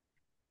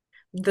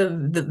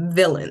the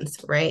villains,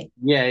 right?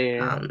 Yeah, yeah,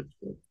 yeah.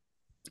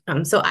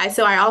 Um, so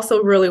I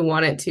also really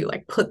wanted to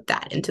like put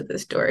that into the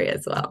story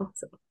as well.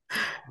 So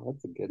Oh,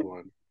 that's a good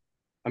one.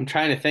 I'm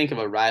trying to think of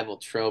a rival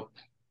trope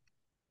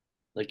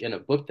like in a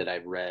book that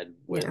I've read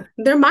with. yeah,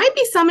 there might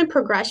be some in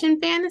progression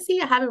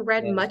fantasy. I haven't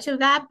read Yeah, much of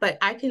that, but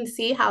I can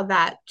see how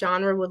that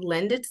genre would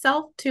lend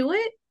itself to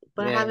it.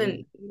 But I yeah, yeah.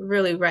 haven't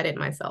really read it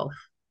myself.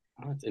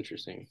 Oh, that's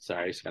interesting.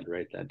 Sorry, I just got to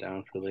write that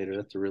down for later.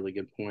 That's a really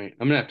good point.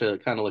 I'm gonna have to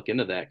kind of look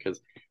into that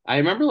because I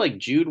remember like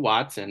Jude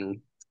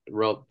Watson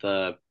wrote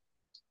the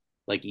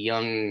like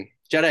young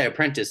Jedi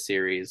Apprentice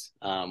series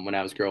when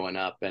I was growing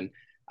up, and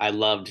I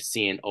loved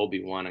seeing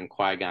Obi-Wan and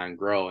Qui-Gon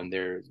grow. And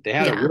they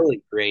had a Yeah.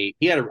 really great.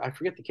 He had I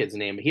forget the kid's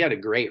name, but he had a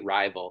great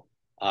rival.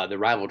 The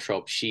rival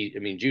trope. I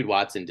mean, Jude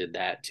Watson did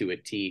that to a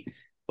T.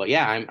 But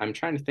yeah, I'm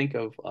trying to think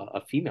of a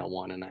female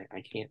one, and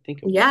I can't think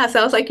of one. Yeah. So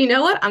I was like, you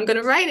know what? I'm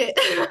gonna write it.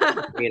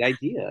 Great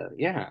idea.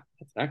 Yeah,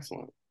 that's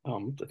excellent.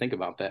 I'm have to think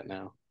about that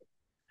now.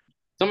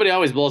 Somebody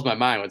always blows my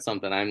mind with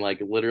something. I'm like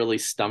literally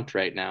stumped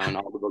right now in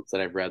all the books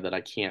that I've read that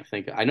I can't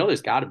think of. I know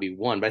there's got to be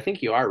one, but I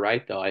think you are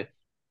right though.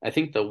 I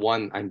think the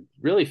one I'm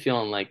really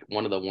feeling like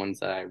one of the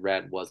ones that I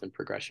read was in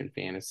progression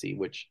fantasy,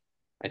 which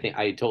I think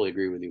I totally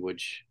agree with you,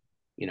 which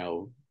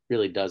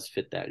really does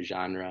fit that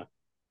genre.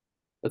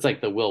 It's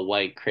like the Will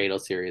White Cradle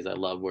series I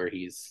love, where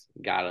he's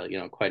got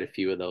quite a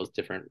few of those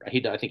different. I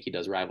think he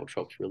does rival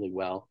tropes really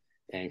well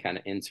and kind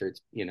of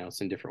inserts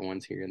some different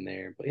ones here and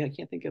there. But yeah, I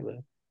can't think of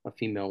a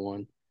female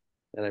one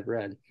that I've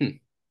read.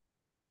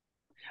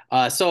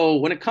 So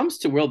when it comes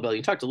to world building,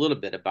 you talked a little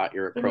bit about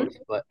your approach,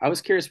 Mhm. but I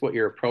was curious what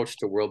your approach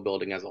to world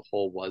building as a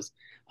whole was.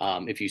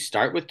 If you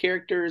start with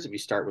characters, if you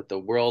start with the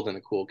world and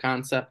a cool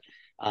concept,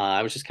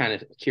 I was just kind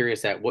of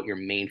curious at what your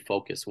main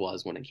focus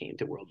was when it came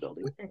to world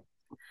building.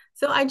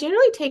 So I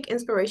generally take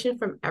inspiration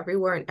from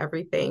everywhere and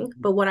everything,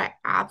 but what I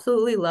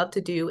absolutely love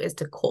to do is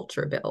to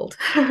culture build.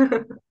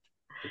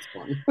 It's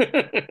fun.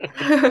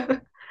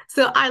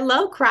 So I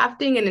love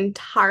crafting an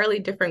entirely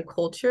different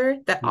culture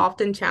that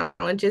often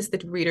challenges the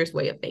reader's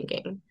way of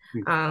thinking.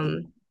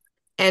 Um,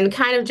 and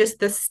kind of just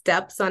the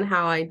steps on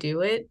how I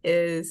do it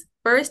is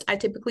first, I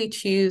typically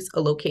choose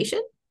a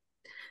location.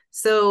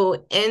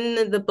 So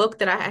in the book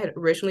that I had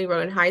originally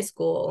wrote in high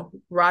school,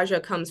 Raja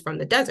comes from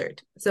the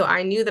desert. So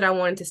I knew that I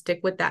wanted to stick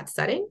with that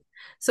setting.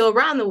 So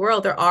around the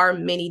world, there are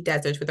many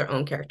deserts with their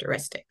own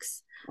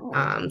characteristics.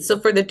 Oh, So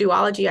for the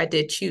duology, I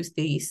did choose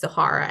the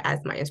Sahara as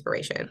my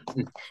inspiration.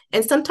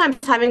 And sometimes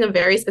having a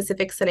very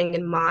specific setting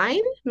in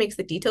mind makes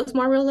the details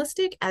more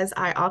realistic, as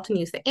I often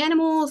use the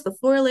animals, the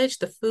foliage,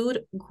 the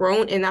food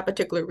grown in that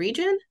particular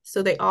region.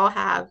 So they all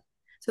have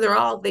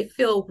So they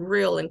feel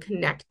real and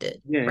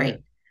connected, Yeah, right?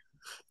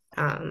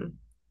 Um,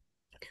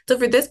 so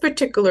for this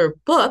particular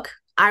book,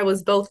 I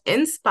was both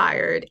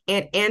inspired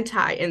and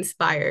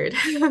anti-inspired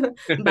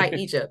by yeah.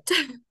 Egypt.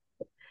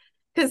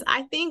 Because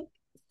I think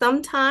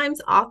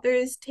sometimes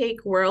authors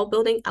take world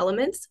building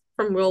elements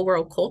from real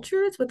world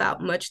cultures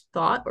without much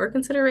thought or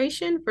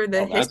consideration for the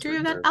Oh, that's history for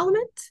of that sure.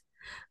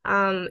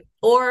 element,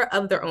 or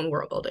of their own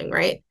world building,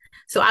 right?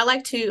 So I would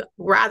like to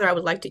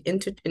reinterpret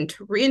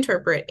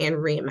and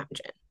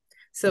reimagine.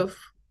 So,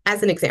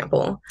 as an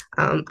example,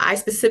 I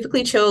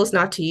specifically chose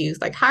not to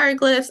use like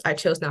hieroglyphs. I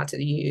chose not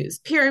to use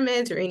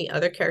pyramids or any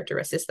other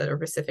characteristics that are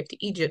specific to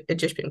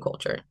Egyptian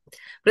culture.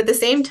 But at the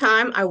same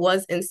time, I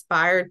was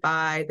inspired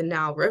by the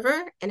Nile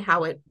River and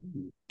how it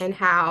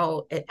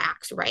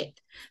acts, right?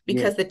 Yeah.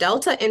 Because the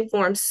Delta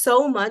informs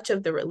so much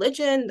of the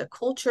religion, the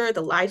culture,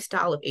 the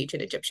lifestyle of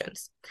ancient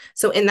Egyptians.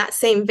 So, in that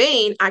same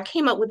vein, I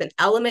came up with an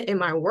element in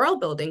my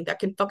world building that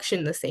can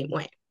function the same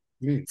way.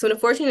 Mm. So, in a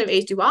 14 of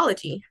Age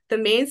duology, the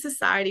main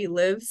society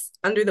lives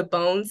under the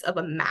bones of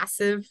a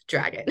massive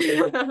dragon.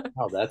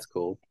 Oh, that's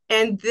cool.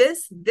 And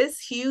this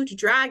huge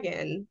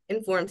dragon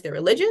informs their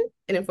religion,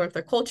 it informs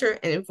their culture,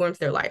 and informs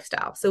their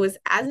lifestyle. So it's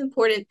as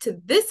important to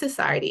this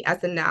society as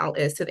the Nile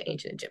is to the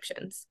ancient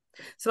Egyptians.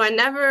 So I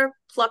never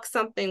pluck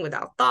something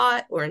without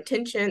thought or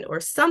intention or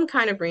some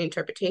kind of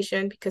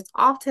reinterpretation, because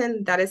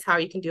often that is how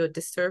you can do a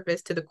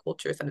disservice to the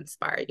cultures that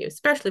inspire you,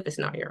 especially if it's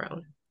not your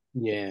own.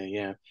 Yeah,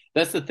 yeah.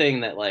 That's the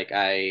thing that like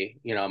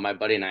my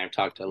buddy and I have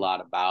talked a lot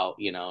about,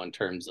 in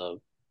terms of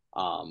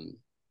um,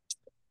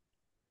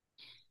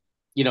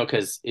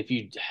 because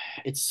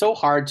it's so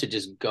hard to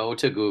just go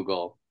to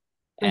Google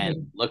and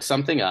Mm-hmm. look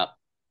something up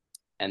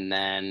and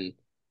then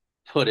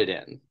put it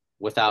in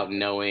without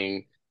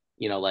knowing,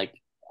 like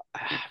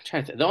I'm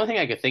trying to the only thing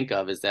I could think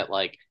of is that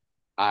like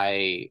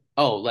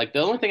like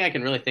the only thing I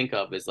can really think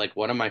of is like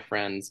one of my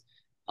friends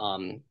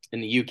in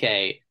the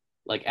UK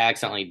like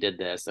accidentally did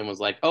this and was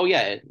like, "Oh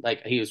yeah,"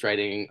 like he was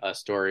writing a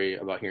story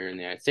about here in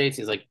the United States.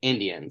 He's like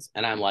Indians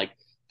and I'm like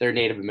they're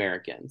Native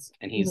Americans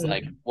and he's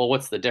like, Mm-hmm. "Well,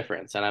 what's the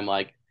difference?" And I'm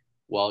like,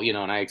 well,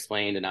 and I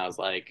explained and I was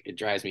like, it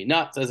drives me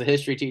nuts as a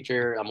history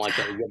teacher. I'm like,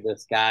 I give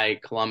this guy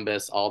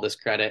Columbus all this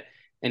credit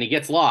and he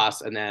gets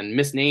lost and then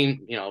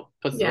misnamed,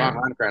 puts the wrong Yeah,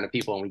 monogram of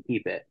people and we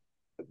keep it.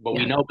 But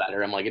we yeah, know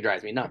better. I'm like, it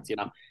drives me nuts.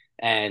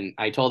 And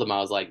I told him, I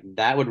was like,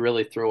 that would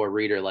really throw a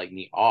reader like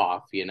me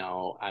off.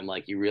 I'm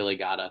like, you really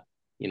gotta,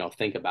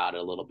 think about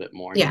it a little bit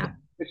more. And he's like, yeah,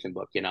 fiction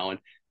book. And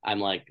I'm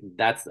like,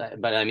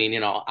 but I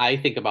mean, I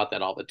think about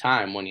that all the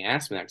time when you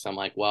ask me that, because I'm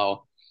like,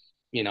 well,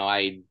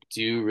 I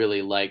do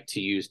really like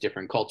to use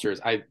different cultures.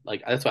 I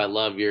like that's why I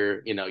love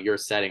your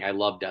setting. I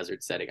love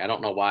desert setting. I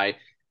don't know why.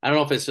 I don't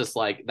know if it's just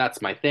like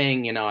that's my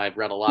thing. I've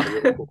read a lot of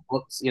really cool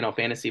books,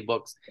 fantasy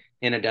books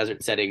in a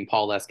desert setting.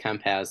 Paul S.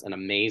 Kemp has an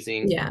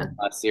amazing yeah,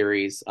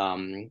 series,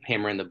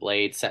 Hammer and the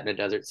Blade, set in a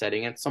desert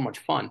setting. It's so much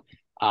fun.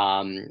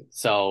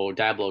 So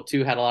Diablo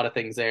 2 had a lot of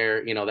things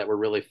there, that were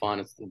really fun.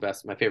 It's the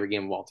best, my favorite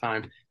game of all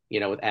time.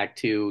 With Act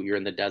Two, you're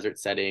in the desert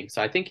setting.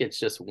 So I think it's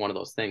just one of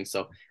those things.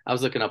 So I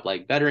was looking up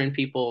like veteran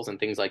peoples and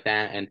things like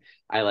that. And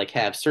I like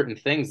have certain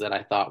things that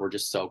I thought were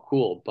just so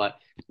cool. But,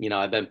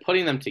 I've been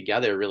putting them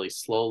together really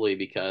slowly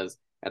because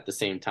at the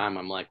same time,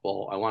 I'm like,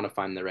 well, I want to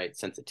find the right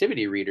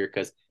sensitivity reader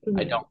because I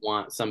mm-hmm. don't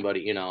want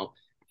somebody,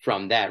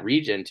 from that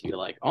region to be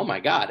like, oh my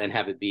God, and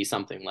have it be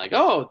something like,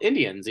 oh,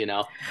 Indians. And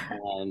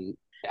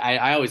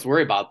I always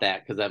worry about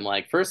that because I'm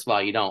like, first of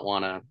all, you don't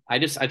want to,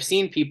 I've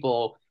seen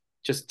people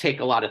just take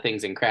a lot of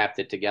things and craft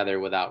it together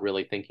without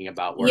really thinking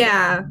about where they're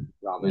Yeah,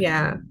 from. And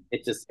yeah.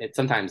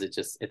 sometimes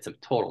it's a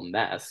total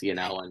mess.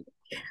 And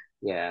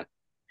yeah.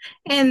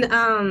 And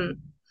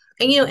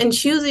and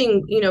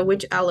choosing,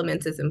 which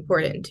elements is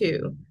important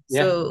too.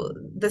 Yeah. So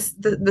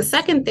the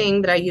second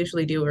thing that I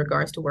usually do in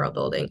regards to world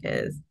building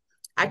is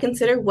I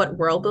consider what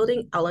world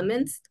building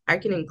elements I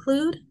can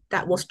include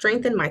that will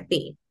strengthen my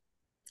theme.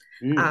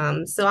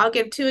 Mm. So I'll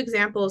give two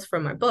examples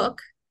from my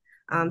book.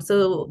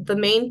 So the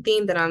main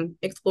theme that I'm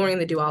exploring in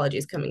the duology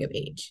is coming of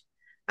age.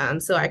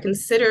 So I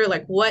consider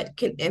like what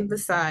can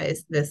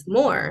emphasize this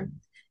more.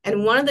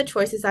 And one of the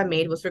choices I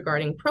made was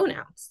regarding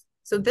pronouns.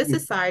 So this Mm.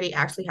 society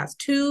actually has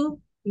two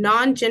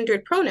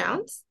non-gendered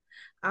pronouns,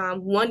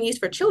 one used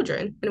for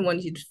children and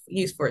one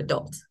used for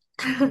adults.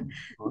 Oh,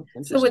 So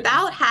interesting.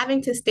 without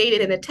having to state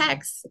it in the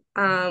text,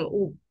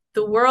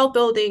 the world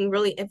building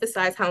really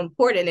emphasized how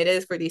important it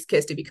is for these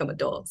kids to become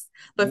adults.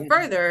 But Yeah.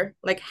 further,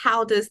 like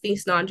how does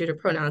these non-gender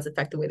pronouns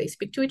affect the way they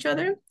speak to each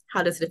other?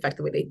 How does it affect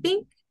the way they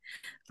think?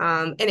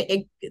 And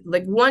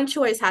like one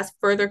choice has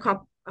further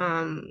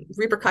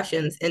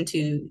repercussions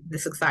into the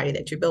society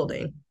that you're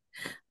building.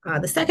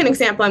 The second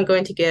example I'm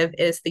going to give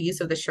is the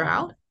use of the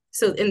shroud.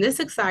 So in this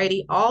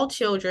society, all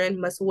children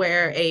must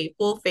wear a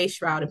full face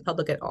shroud in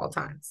public at all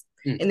times,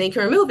 Mm. and they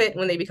can remove it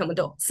when they become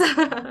adults.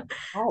 Oh,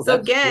 So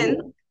that's again,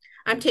 cool.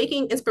 I'm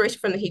taking inspiration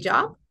from the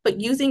hijab,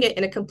 but using it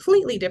in a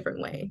completely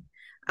different way.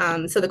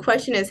 So the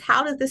question is,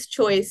 how did this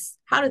choice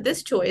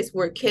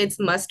where kids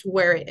must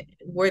wear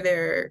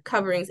their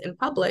coverings in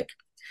public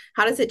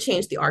How does it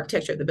change the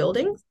architecture of the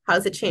buildings? How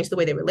does it change the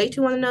way they relate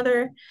to one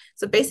another?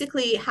 So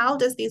basically, how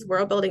does these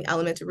world building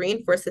elements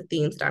reinforce the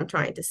themes that I'm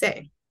trying to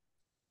say?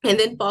 And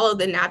then follow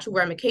the natural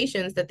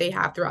ramifications that they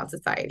have throughout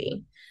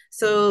society.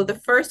 So the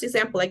first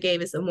example I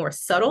gave is a more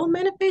subtle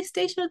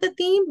manifestation of the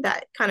theme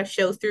that kind of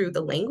shows through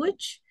the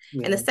language.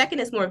 And the Yeah. second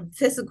is more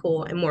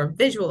physical and more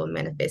visual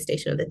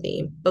manifestation of the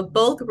theme. But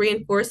both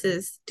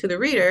reinforces to the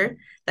reader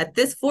that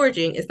this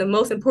forging is the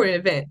most important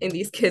event in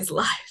these kids'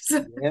 lives.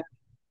 Yeah.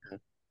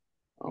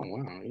 Oh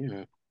wow.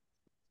 Yeah.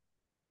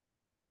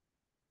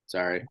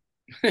 Sorry.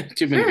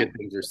 Too many Sure. good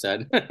things are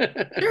said.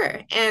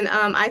 Sure. And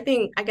I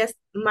think I guess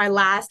my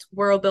last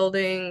world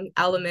building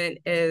element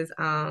is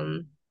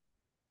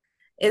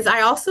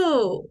I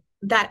also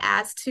that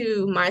adds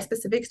to my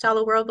specific style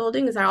of world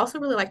building is I also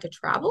really like to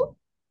travel.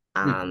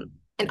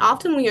 And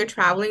often when you're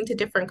traveling to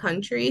different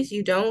countries,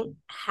 you don't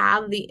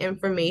have the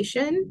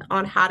information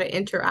on how to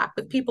interact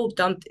with people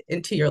dumped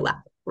into your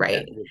lap, That's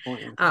right? a good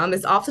point.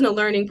 It's often a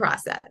learning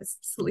process.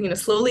 So,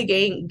 slowly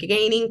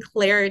gaining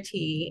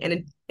clarity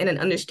and an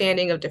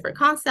understanding of different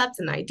concepts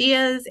and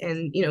ideas,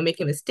 and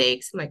making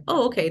mistakes. I'm like,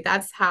 oh, okay,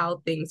 that's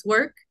how things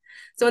work.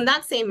 So in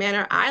that same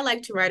manner, I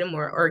like to write a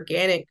more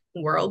organic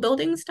world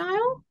building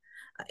style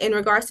in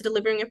regards to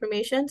delivering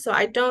information. So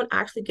I don't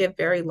actually give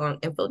very long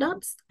info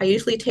dumps. I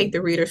usually take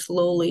the reader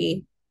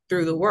slowly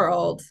through the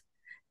world,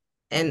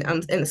 and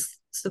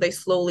so they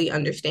slowly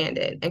understand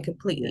it and Yeah.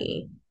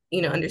 completely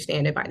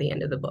understand it by the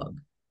end of the book.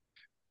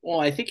 Well,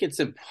 I think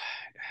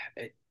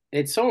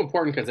it's so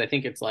important because I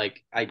think it's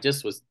like I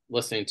just was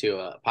listening to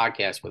a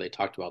podcast where they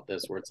talked about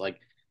this, where it's like,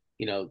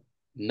 you know,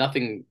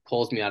 nothing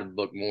pulls me out of a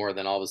book more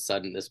than all of a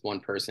sudden this one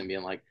person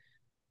being like,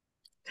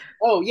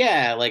 oh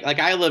yeah, like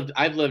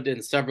I've lived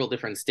in several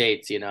different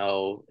states, here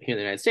in the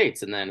United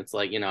States, and then it's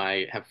like,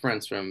 I have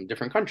friends from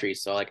different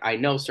countries, so like I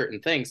know certain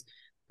things,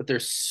 but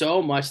there's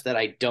so much that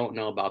I don't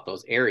know about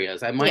those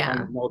areas. I might only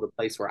Yeah. know the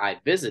place where I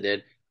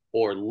visited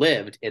or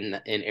lived in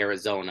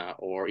Arizona,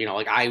 or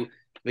like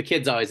the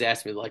kids always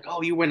ask me like,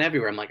 "Oh, you went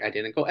everywhere." I'm like, "I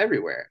didn't go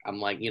everywhere." I'm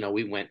like,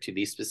 we went to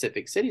these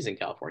specific cities in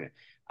California.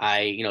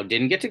 I,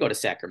 didn't get to go to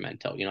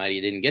Sacramento. I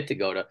didn't get to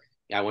go to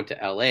I went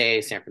to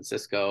LA, San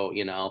Francisco,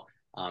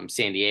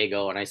 San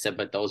Diego. And I said,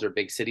 but those are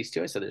big cities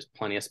too. I said, there's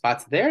plenty of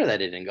spots there that I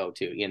didn't go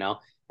to.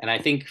 And I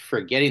think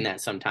forgetting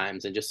that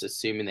sometimes and just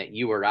assuming that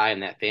you or I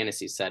in that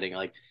fantasy setting,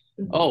 like,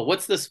 oh, Mhm.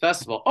 what's this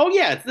festival? Oh,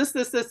 yeah, it's this,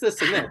 and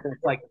this. And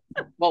it's like,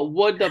 well,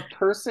 would the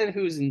person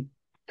who's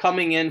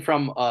coming in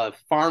from a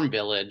farm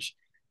village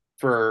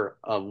for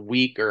a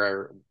week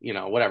or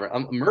whatever, a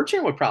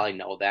merchant would probably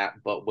know that,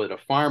 but would a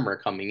farmer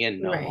coming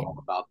in know Right.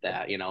 all about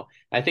that?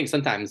 I think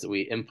sometimes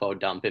we info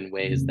dump in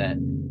ways that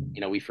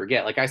we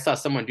forget. Like I saw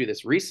someone do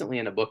this recently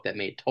in a book that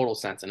made total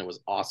sense and it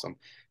was awesome.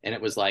 And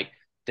it was like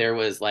there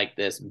was like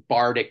this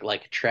bardic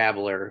like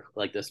traveler,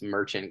 like this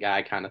merchant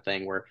guy kind of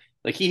thing where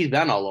like he's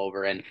been all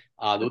over. And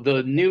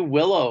the new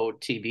Willow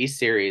TV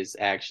series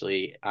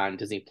actually on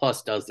Disney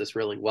Plus does this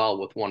really well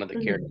with one of the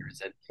Mhm.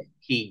 characters, and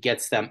he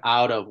gets them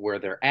out of where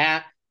they're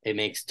at. It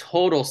makes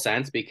total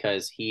sense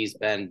because he's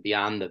been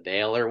beyond the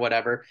veil or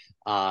whatever,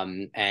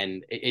 and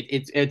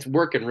it's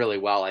working really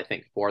well, I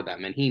think, for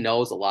them. And he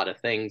knows a lot of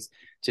things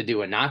to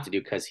do and not to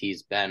do because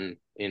he's been,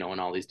 in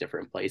all these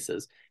different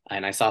places.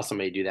 And I saw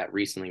somebody do that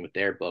recently with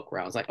their book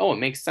where I was like, oh, it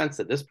makes sense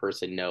that this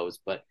person knows,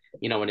 but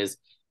it is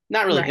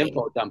not really Right.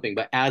 info dumping.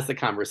 But as the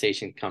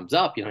conversation comes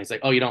up, he's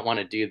like, oh, you don't want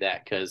to do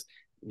that because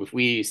if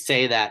we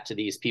say that to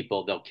these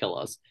people, they'll kill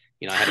us.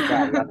 I had a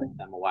guy run with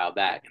them a while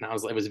back, and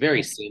it was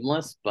very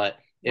seamless, but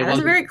it Yeah, that's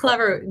a wasn't very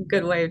clever,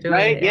 good way of doing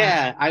right. it.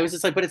 Yeah. Yeah, I was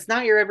just like, but it's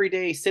not your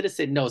everyday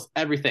citizen knows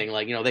everything.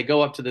 Like, they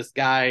go up to this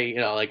guy,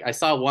 like I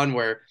saw one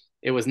where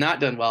it was not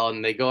done well,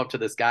 and they go up to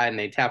this guy and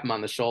they tap him on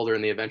the shoulder,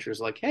 and the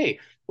adventurer's like, hey,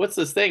 what's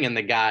this thing? And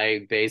the guy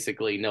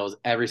basically knows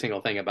every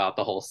single thing about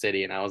the whole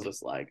city. And I was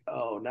just like,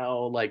 oh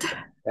no, like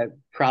that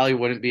probably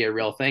wouldn't be a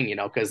real thing,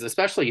 because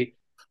especially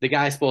the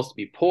guy's supposed to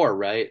be poor,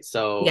 right?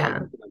 So Yeah.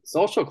 like,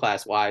 social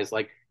class wise,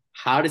 like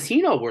how does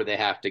he know where they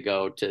have to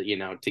go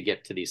to, to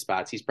get to these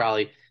spots? He's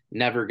probably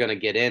never going to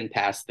get in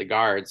past the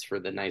guards for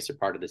the nicer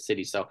part of the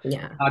city. So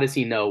Yeah. how does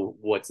he know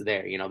what's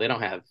there? They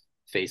don't have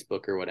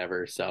Facebook or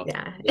whatever. So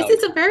Yeah, yeah,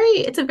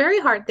 it's a very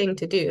hard thing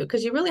to do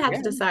because you really have to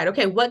yeah, decide,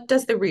 okay, what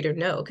does the reader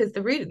know? Because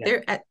the reader, yeah,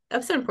 there at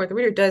a certain point, the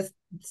reader does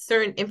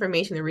certain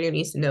information the reader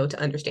needs to know to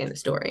understand the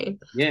story.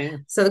 yeah, yeah,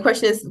 So the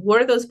question is,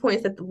 what are those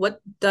points that what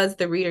does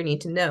the reader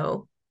need to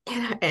know,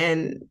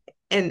 and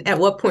and at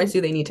what points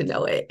do they need to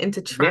know it, and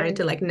to trying yeah.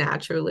 to like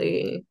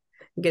naturally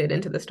get it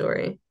into the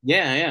story.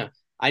 Yeah, yeah.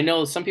 I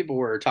know some people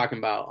were talking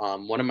about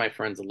one of my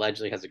friends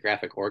allegedly has a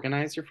graphic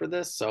organizer for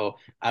this. So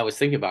I was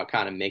thinking about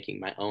kind of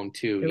making my own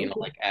too, Ooh.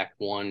 like act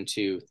one,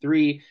 two,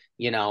 three,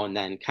 and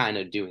then kind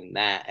of doing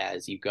that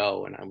as you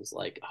go. And I was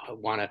like,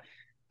 oh,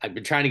 I've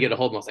been trying to get a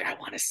hold of them. I was like, I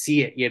want to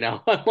see it.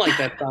 I'm like,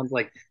 that sounds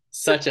like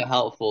such a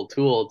helpful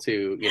tool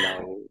to,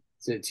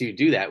 to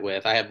do that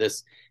with. I have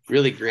this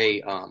really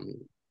great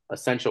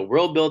essential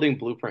world building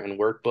blueprint and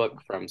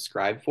workbook from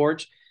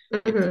ScribeForge.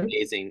 It's Mhm.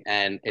 amazing,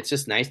 and it's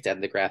just nice to have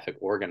the graphic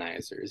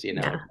organizers, to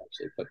Yeah.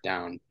 actually put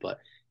down. But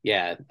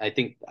Yeah, I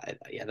think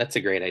yeah, that's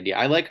a great idea.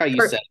 I like how you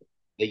For said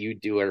that you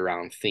do it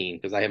around theme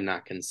because I have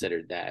not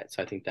considered that.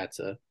 So I think that's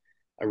a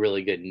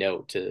really good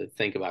note to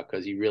think about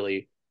because you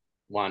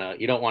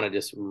don't want to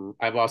just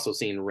I've also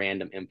seen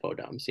random info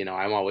dumps.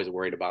 I'm always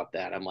worried about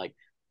that. I'm like,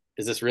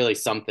 is this really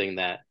something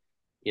that,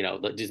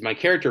 does my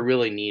character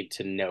really need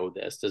to know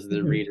this? Does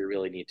the Mhm. reader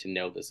really need to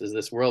know this? Is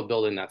this world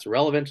building that's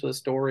relevant to the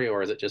story,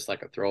 or is it just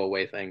like a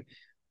throwaway thing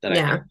that I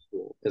think Yeah. is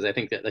cool? Because I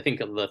think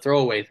the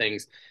throwaway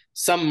things,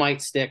 some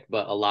might stick,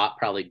 but a lot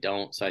probably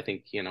don't. So I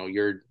think,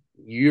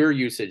 your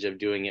usage of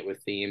doing it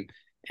with theme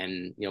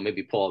and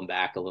maybe pulling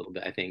back a little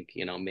bit, I think,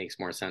 makes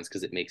more sense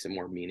because it makes it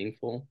more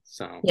meaningful.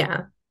 So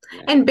Yeah.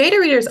 yeah. And beta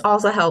readers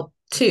also help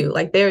too.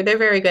 Like they're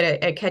very good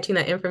at catching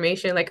that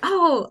information. Like,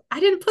 oh, I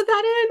didn't put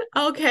that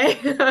in. Okay.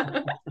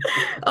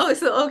 Oh,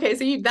 so okay,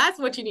 so that's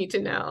what you need to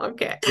know.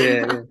 Okay.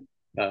 Yeah, yeah.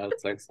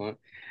 That's excellent.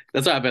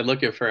 That's what I've been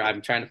looking for.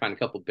 I'm trying to find a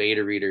couple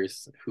beta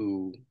readers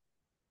who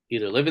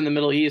either live in the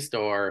Middle East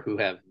or who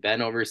have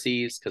been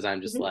overseas because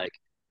I'm just Mhm. like,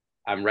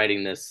 I'm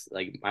writing this,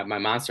 like my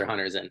monster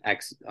hunter is an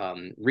ex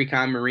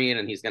recon Marine,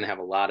 and he's going to have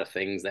a lot of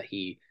things that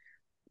he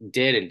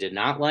did and did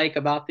not like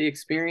about the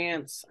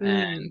experience.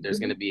 And there's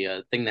going to Mhm. be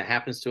a thing that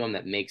happens to him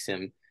that makes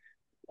him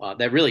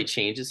that really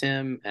changes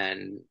him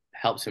and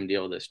helps him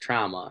deal with this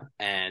trauma.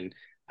 And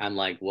I'm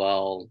like,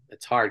 well,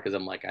 it's hard because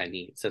I'm like, I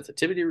need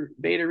sensitivity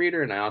beta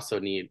reader and I also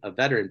need a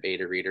veteran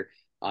beta reader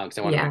because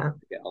I want to make Yeah.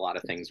 sure I get a lot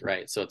of things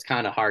right. So it's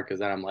kind of hard because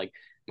then I'm like,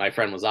 my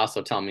friend was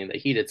also telling me that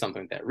he did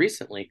something like that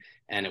recently,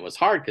 and it was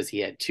hard because he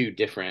had two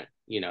different,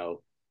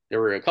 there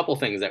were a couple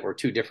things that were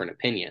two different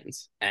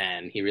opinions,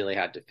 and he really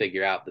had to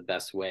figure out the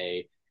best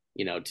way,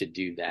 to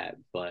do that.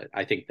 But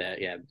I think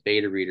that yeah,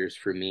 beta readers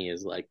for me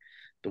is like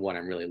the one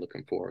I'm really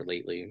looking for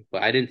lately.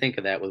 But I didn't think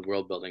of that with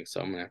world building,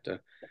 so I'm gonna have to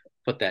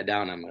put that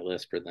down on my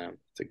list for them.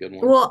 It's a good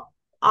one. Well,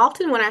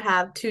 often when I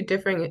have two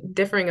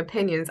differing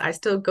opinions, I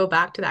still go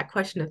back to that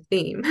question of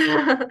theme.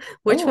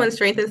 Which Oh, one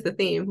strengthens the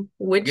theme? yeah,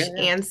 Which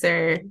yeah,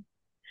 answer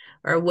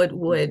or what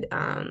works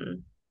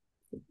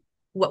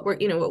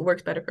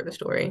better for the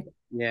story?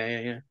 yeah, yeah,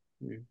 yeah.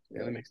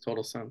 Yeah, that makes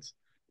total sense.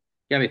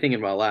 You got me thinking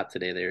about a lot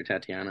today, there,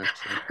 Tatiana.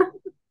 So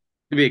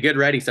it'll be a good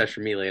writing session for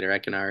me later. I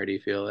can already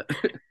feel it.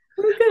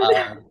 Oh, good.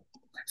 Um,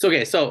 so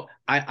okay, so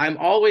I'm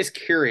always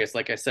curious,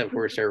 like I said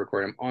before we start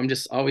recording, I'm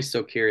just always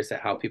so curious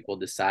at how people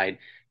decide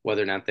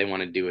whether or not they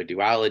want to do a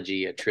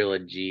duology, a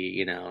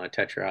trilogy, a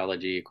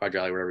tetralogy, a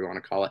quadrilogy, whatever you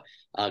want to call it,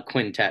 a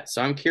quintet.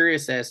 So I'm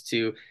curious as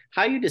to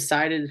how you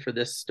decided for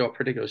this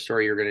particular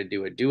story you're going to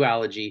do a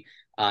duology,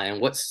 and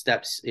what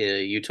steps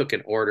you took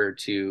in order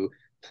to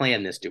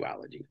plan this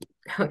duology.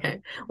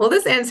 Okay. Well,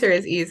 this answer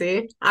is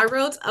easy. I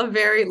wrote a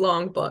very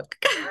long book.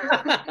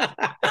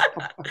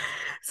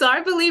 So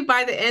I believe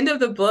by the end of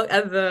the book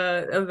of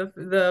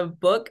the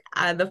book,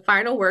 the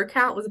final word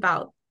count was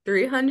about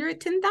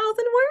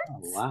 310,000 Oh,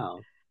 words.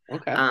 wow.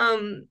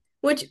 Okay.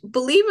 Which,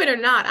 believe it or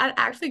not, I'd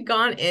actually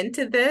gone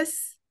into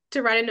this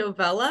to write a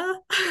novella,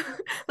 Oh,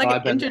 like an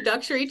I've been there.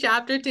 introductory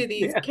chapter to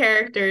these Yeah.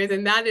 characters,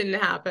 and that didn't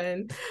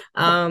happen.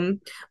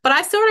 But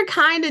I sort of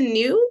kind of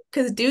knew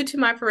because due to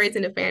my parades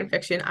into fan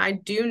fiction, I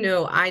do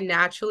know I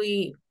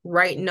naturally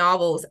write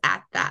novels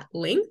at that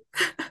length,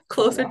 Oh,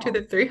 closer to wow.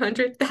 the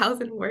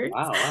 300,000 words.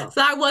 Wow, wow.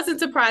 So I wasn't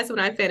surprised when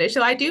I finished.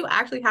 So I do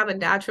actually have a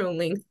natural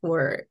length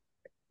for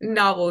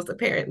novels,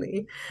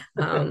 apparently.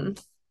 Um,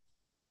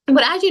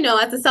 but as you know,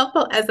 as a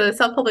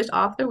self-published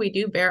author, we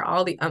do bear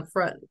all the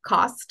upfront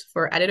cost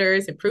for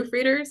editors and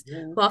proofreaders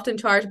Yeah, who often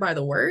charge by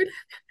the word.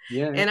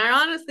 yeah, yeah. And I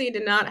honestly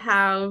did not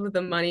have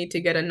the money to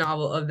get a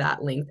novel of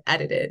that length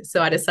edited.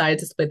 So I decided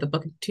to split the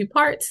book into two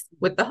parts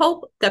with the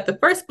hope that the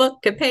first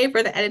book could pay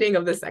for the editing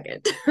of the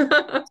second.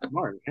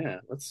 Smart. Yeah,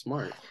 that's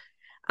smart.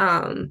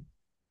 um,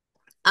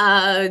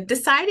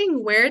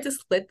 Deciding where to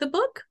split the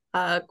book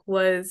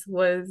was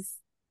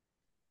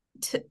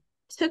t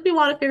took me a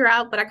while to figure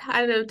out, but I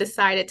kind of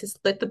decided to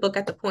split the book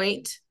at the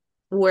point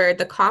where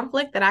the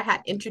conflict that I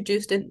had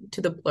introduced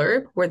into the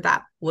blurb, where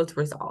that was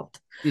resolved.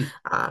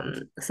 Hmm.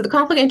 So the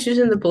conflict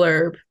introduced in the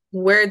blurb,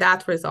 where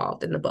that's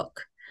resolved in the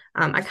book.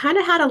 I kind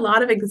of had a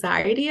lot of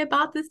anxiety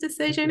about this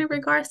decision in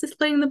regards to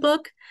splitting the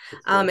book,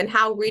 That's fair. and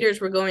how readers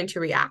were going to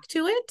react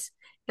to it.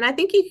 And I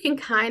think you can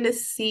kind of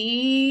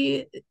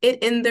see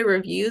it in the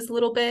reviews a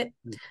little bit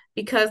Hmm.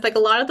 because like a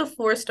lot of the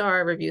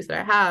 4-star reviews that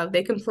I have,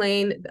 they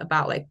complain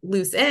about like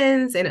loose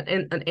ends and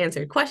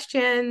unanswered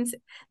questions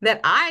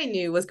that I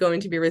knew was going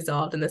to be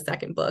resolved in the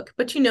second book.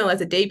 But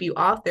as a debut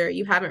author,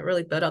 you haven't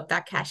really built up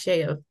that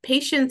cachet of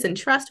patience and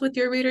trust with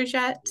your readers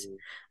yet.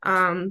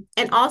 And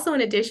also,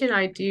 in addition,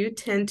 I do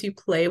tend to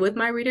play with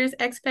my readers'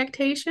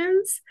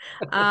 expectations.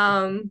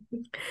 Um,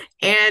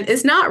 and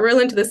it's not real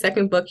into the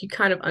second book. You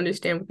kind of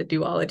understand what the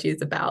duology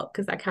is about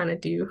because I kind of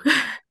do.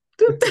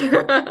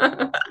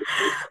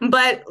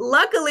 But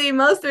luckily,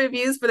 most of the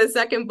reviews for the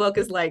second book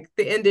is like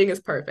the ending is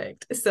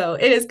perfect. So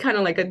it is kind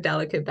of like a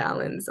delicate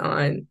balance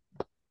on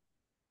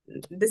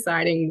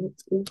deciding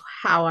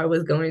how I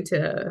was going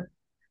to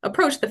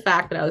approach the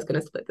fact that I was going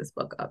to split this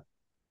book up.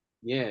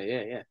 Yeah,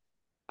 yeah, yeah.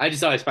 I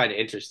just always find it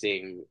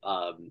interesting.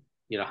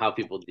 how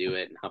people do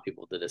it and how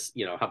people do this,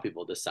 how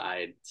people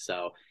decide.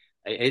 So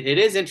it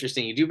is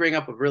interesting. You do bring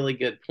up a really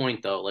good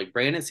point though. Like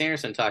Brandon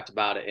Sanderson talked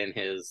about it in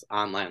his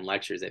online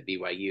lectures at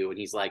BYU, and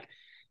he's like,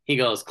 he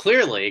goes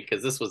clearly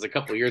because this was a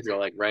couple years ago,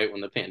 like right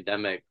when the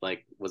pandemic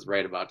like was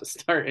right about to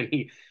start, and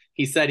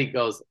he said he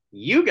goes,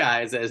 you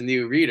guys as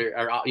new reader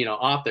or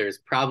authors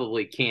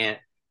probably can't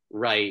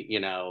write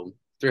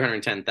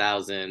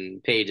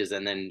 310,000 pages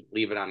and then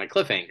leave it on a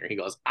cliffhanger. He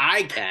goes,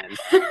 I can,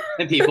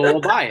 and people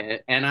will buy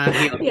it. And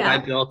I Yeah.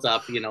 built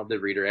up, the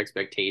reader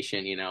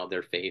expectation,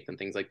 their faith and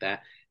things like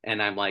that.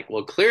 And I'm like,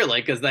 well,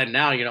 clearly, because then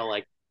now,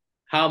 like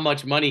how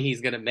much money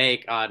he's going to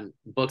make on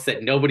books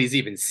that nobody's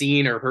even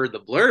seen or heard the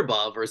blurb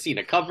of or seen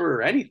a cover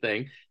or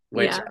anything,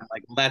 which Yeah. I'm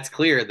like, well, that's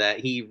clear that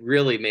he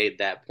really made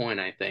that point,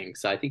 I think.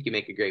 So I think you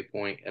make a great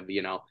point of,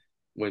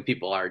 when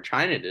people are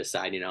trying to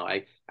decide,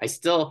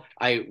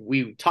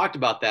 we talked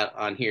about that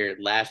on here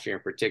last year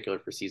in particular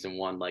for season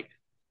one. Like,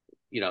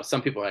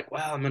 some people are like,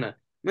 well, I'm gonna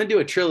do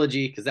a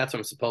trilogy because that's what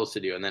I'm supposed to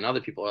do. And then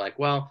other people are like,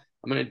 well,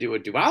 I'm gonna do a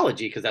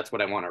duology because that's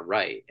what I want to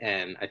write.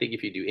 And I think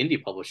if you do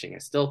indie publishing, I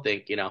still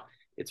think,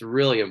 it's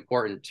really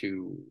important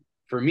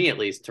for me at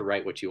least, to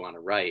write what you want to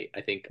write.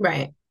 I think,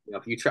 Right.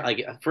 if you try,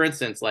 like, for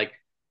instance, like,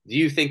 do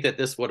you think that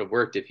this would have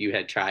worked if you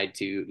had tried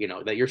to,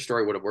 that your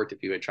story would have worked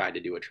if you had tried to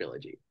do a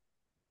trilogy?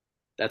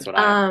 That's what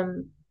I.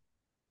 Um,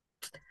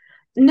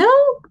 no,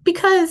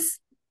 because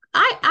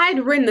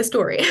I'd written the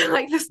story.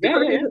 Like the Yeah, yeah,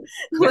 story yeah,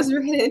 yeah, was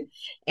written,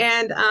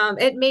 and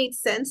it made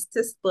sense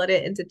to split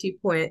it into two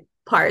point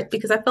parts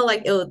because I felt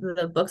like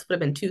the books would have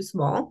been too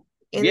small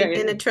yeah,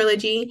 in yeah, a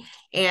trilogy.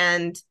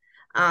 And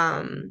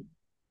I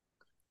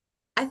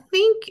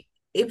think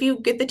if you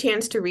get the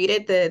chance to read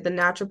it, the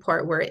natural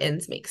part where it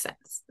ends makes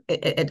sense.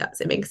 It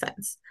does. It makes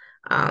sense.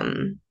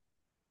 Um,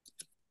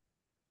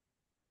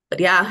 but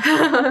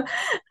yeah,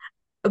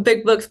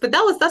 big books. But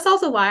that's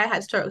also why I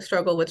had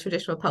struggled with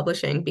traditional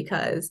publishing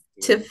because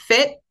yeah, to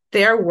fit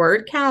their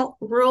word count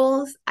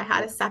rules, I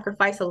had yeah. to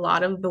sacrifice a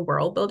lot of the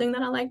world building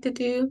that I like to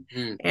do.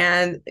 Mm,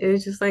 And it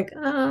was just like,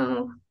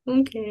 oh,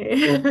 okay.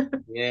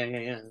 yeah, yeah,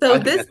 yeah. So I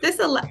think that's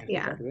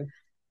yeah. yeah,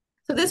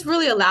 So this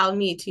really allowed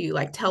me to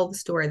like tell the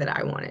story that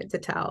I wanted to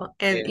tell.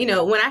 And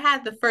yeah, when I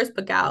had the first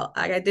book out,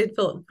 like I did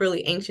feel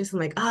really anxious. I'm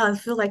like, oh, I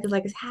feel like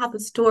it's half a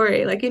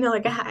story. Like,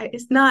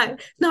 it's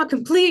not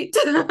complete.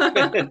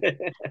 yeah.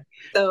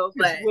 So, Just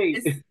but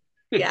wait.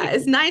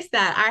 it's nice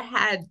that I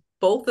had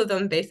both of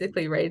them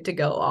basically ready to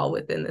go all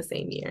within the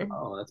same year.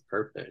 Oh, that's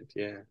perfect.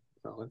 Yeah.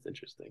 Oh, that's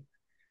interesting.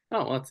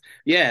 Oh, well, that's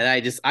yeah.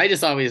 I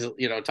just always,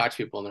 talk to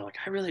people and they're like,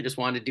 I really just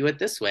want to do it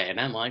this way, and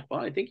I'm like,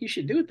 well, I think you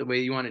should do it the way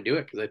you want to do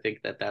it because I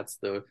think that that's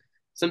the.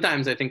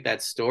 Sometimes I think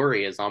that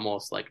story is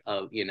almost like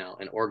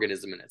an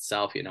organism in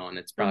itself, and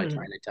it's probably Hmm.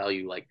 trying to tell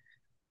you like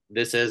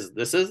this is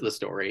the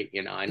story.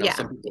 I know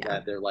some Yeah, people yeah,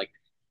 that they're like,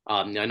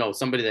 I know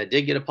somebody that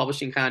did get a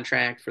publishing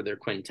contract for their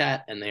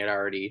quintet and they had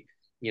already,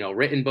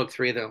 written book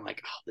three. They're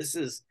like, oh, this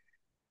is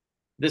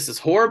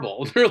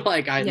horrible. They're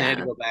like, they had to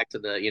yeah, go back to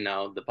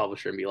the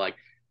publisher and be like,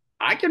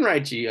 I can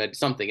write you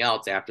something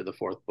else after the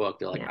fourth book.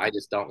 They're like, yeah. I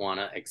just don't want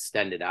to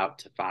extend it out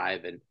to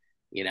five, and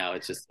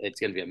it's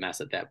going to be a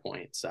mess at that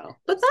point. So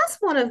But that's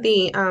one of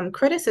the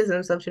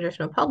criticisms of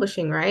traditional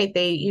publishing, right?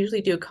 They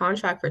usually do a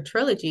contract for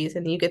trilogies,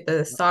 and you get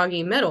the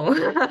soggy middle.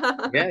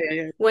 yeah, yeah,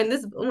 yeah,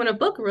 When a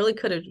book really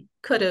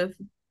could have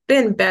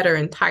been better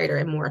and tighter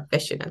and more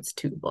efficient as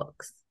two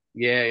books.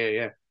 yeah, yeah,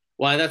 yeah.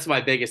 Well, that's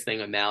my biggest thing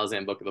with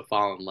Malazan Book of the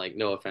Fallen. Like,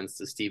 no offense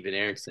to Steven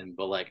Erickson,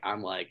 but like,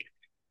 I'm like,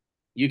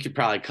 you could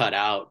probably cut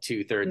out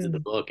 2/3 of the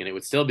Mm. book and it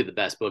would still be the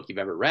best book you've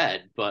ever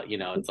read. But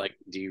it's like,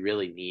 do you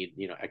really need,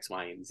 X,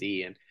 Y, and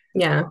Z? And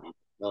Yeah.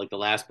 like the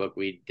last book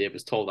we did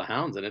was Toll the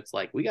Hounds, and it's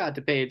like we got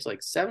to page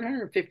like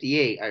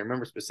 758. I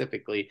remember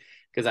specifically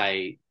because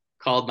I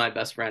called my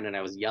best friend and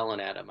I was yelling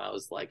at him. I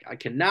was like, I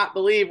cannot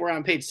believe we're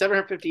on page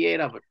 758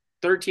 of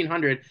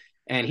 1300,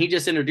 and he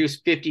just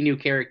introduced 50 new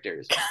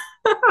characters.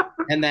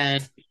 And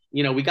then,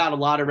 we got a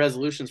lot of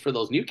resolutions for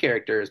those new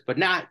characters, but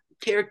not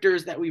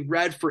characters that we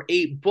read for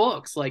 8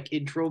 books. Like,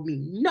 it drove me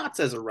nuts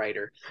as a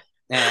writer.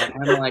 And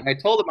I'm like, I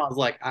told him, I was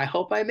like, I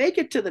hope I make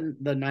it to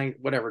the ninth,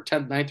 whatever,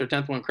 10th, ninth or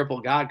 10th one,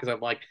 Crippled God. Cause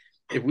I'm like,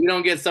 if we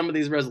don't get some of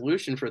these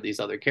resolution for these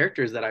other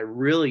characters that I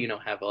really,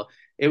 have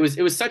it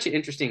was such an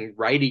interesting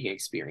writing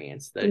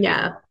experience that,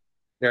 Yeah.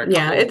 there are a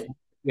Yeah. couple, It's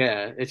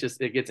yeah,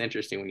 it gets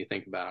interesting when you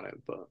think about it,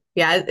 but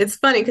yeah, it's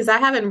funny because I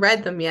haven't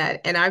read them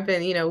yet, and I've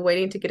been,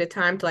 waiting to get a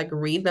time to like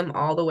read them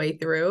all the way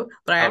through.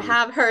 But I um,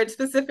 have heard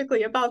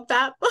specifically about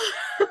that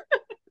book.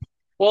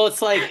 well,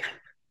 it's like,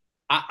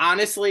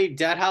 honestly,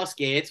 Dead House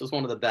Gates was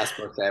one of the best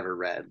books I ever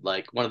read.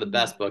 Like one of the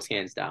best books,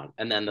 hands down.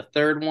 And then the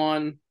third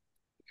one,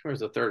 sure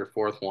was the third or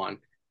fourth one,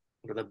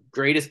 one of the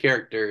greatest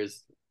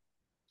characters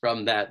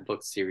from that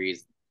book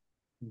series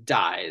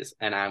dies,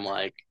 and I'm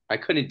like, I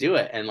couldn't do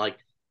it. And like,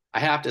 I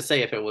have to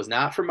say, if it was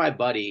not for my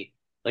buddy,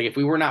 like if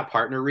we were not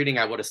partner reading,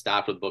 I would have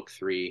stopped with book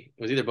three.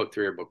 It was either book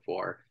three or book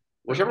four,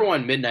 whichever Oh,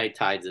 one Midnight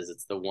Tides is.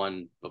 It's the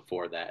one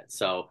before that.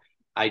 So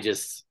I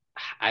just,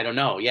 I don't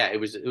know. Yeah, it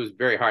was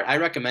very hard. I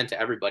recommend to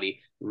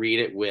everybody read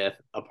it with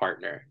a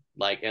partner.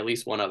 like at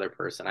least one other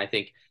person. I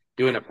think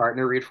doing a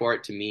partner read for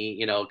it to me,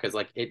 because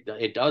like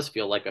it does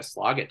feel like a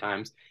slog at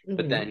times,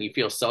 but Hmm. then you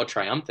feel so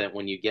triumphant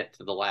when you get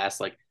to the last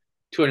like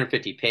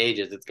 250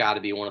 pages. It's got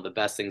to be one of the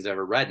best things I've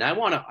ever read.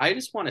 And I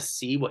just want to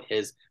see what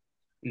his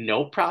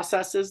note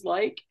process is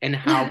like and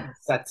how he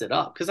sets it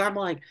up. Cause I'm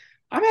like,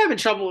 I'm having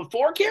trouble with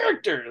four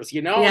characters,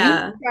 and he's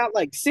Yeah. got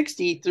like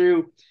 60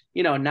 through,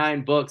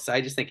 9 books.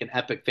 I just think an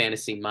epic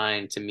fantasy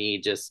mind to me,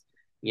 just,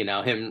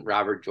 him,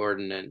 Robert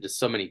Jordan, and just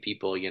so many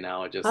people,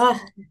 Oh, just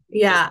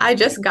yeah. I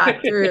just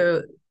got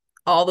through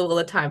all the Wheel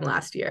of Time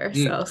last year.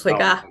 So it's like,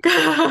 oh ah,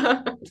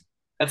 man. I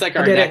That's like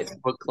our did it.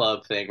 next book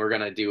club thing. We're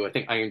gonna do, I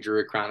think, Iron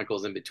Druid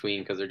Chronicles in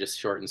between because they're just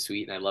short and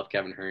sweet. And I love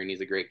Kevin Hearn.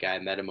 He's a great guy. I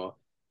met him a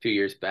few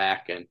years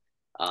back, and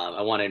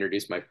I want to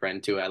introduce my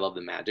friend to it. I love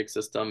the magic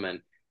system,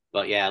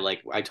 but yeah,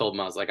 like I told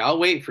him, I was like, I'll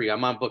wait for you.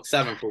 I'm on book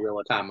 7 for Wheel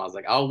of Time. I was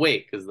like, I'll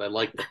wait because I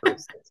like the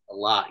first 6 a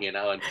lot, and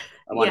I want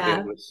to be Yeah.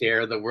 able to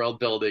share the world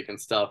building and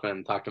stuff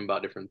and talk to him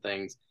about different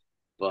things.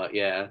 But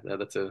yeah,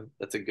 that's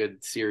a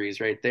good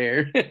series right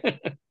there.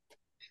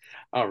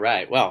 All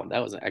right. Well, that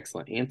was an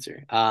excellent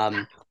answer.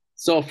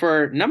 So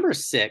for number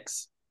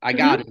 6, I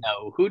gotta Hmm.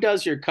 know who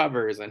does your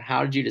covers and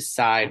how did you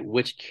decide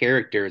which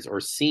characters or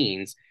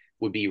scenes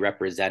would be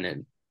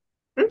represented?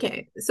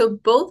 Okay. So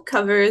both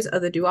covers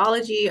of the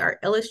duology are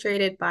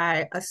illustrated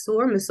by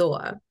Asur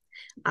Mazoa.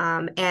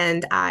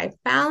 And I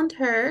found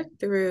her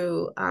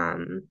through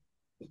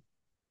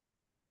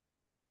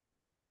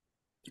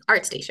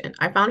ArtStation.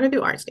 I found her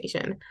through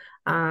ArtStation.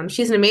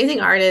 She's an amazing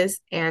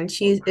artist and Oh,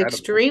 she's incredible.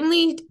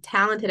 extremely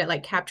talented at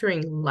like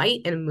capturing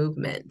light and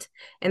movement.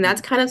 And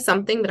that's kind of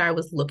something that I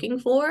was looking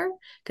for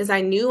because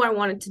I knew I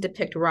wanted to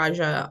depict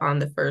Raja on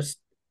the first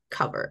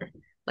cover.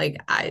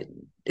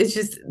 It's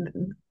just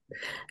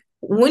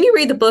when you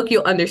read the book,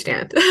 you'll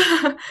understand.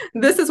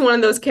 This is one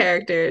of those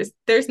characters.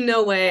 There's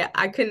no way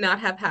I could not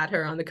have had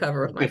her on the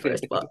cover of my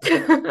first book.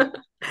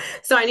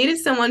 So I needed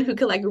someone who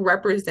could like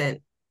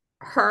represent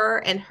her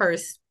and her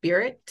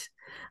spirit.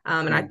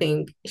 And I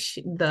think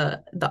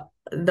the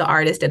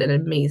artist did an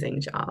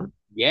amazing job.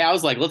 Yeah, I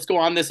was like, let's go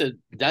on this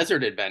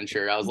desert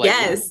adventure. Yes, I was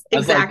like,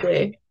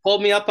 exactly.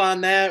 hold me up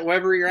on that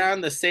wherever you're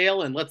on the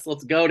sail and let's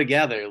go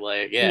together.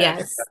 Like, yeah,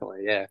 Yes.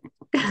 definitely, yeah.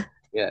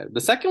 Yeah,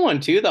 the second one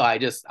too, though. I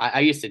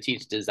used to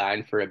teach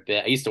design for a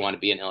bit. I used to want to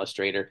be an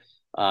illustrator.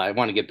 I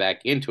want to get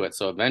back into it,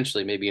 so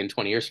eventually, maybe in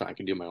 20 years from now, I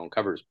can do my own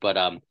covers. But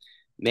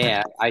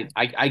man,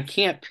 I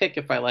can't pick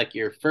if I like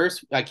your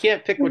first. I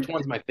can't pick which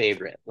one's my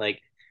favorite.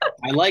 Like,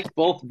 I like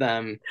both of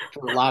them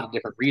for a lot of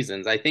different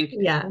reasons. I think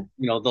Yeah.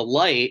 the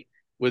light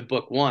with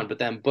book 1, but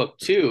then book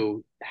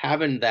 2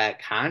 having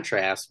that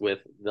contrast with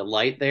the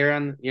light there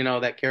on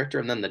that character,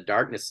 and then the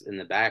darkness in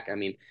the back. I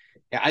mean,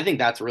 yeah, I think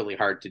that's really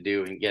hard to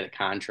do and get a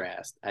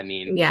contrast. I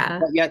mean, Yeah.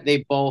 but yet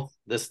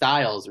the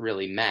styles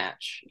really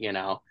match.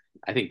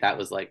 I think that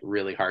was like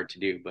really hard to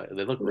do, but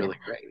they look Yeah. really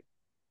great.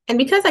 And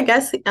because I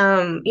guess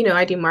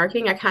I do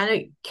marketing, I kind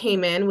of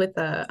came in with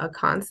a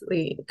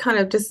constantly kind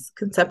of just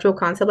conceptual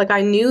concept. Like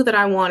I knew that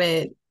I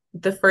wanted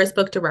the first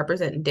book to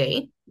represent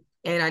day,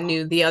 and I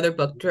knew the other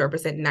book to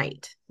represent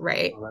night,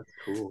 right? Oh, that's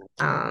cool.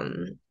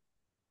 Um,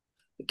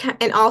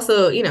 and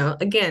also,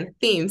 again,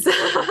 themes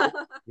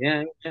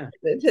Yeah, yeah,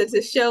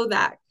 to show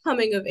that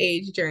coming of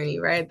age journey,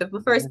 right? The yeah,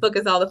 first book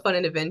is all the fun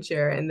and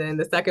adventure, and then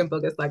the second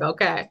book is like,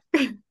 okay,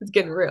 it's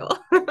getting real.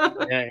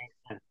 yeah.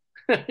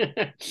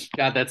 Yeah.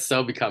 God, that's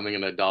so becoming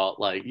an adult.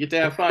 Like, you get to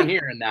have fun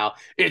here and now.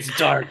 It's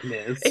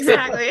darkness.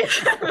 Exactly.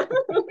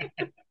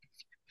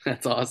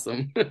 That's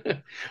awesome.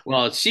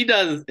 Well, she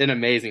does an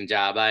amazing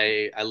job.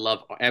 I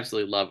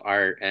absolutely love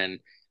art, and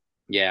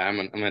yeah, I'm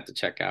gonna have to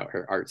check out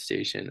her art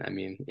station. I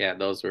mean, yeah,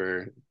 those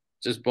were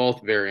just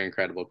both very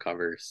incredible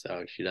covers.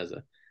 So she does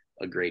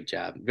a great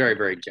job. Very,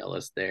 very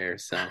jealous there.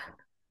 So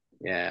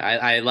yeah,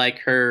 I like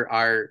her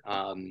art.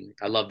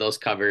 I love those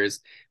covers.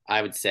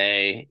 I would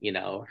say,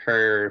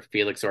 her,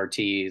 Felix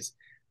Ortiz,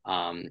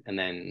 and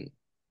then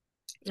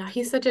Yeah,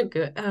 he's such a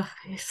good. Oh,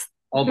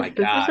 oh my he's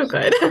so gosh.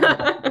 good.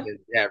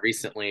 Yeah,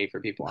 recently for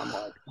people, I'm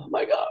like, oh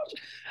my gosh.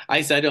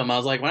 I said to him, I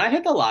was like, when I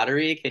hit the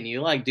lottery, can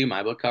you like do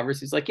my book covers?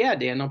 He's like, yeah,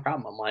 Dan, no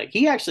problem. I'm like,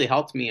 he actually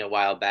helped me a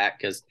while back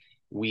because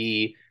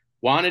we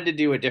wanted to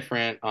do a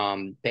different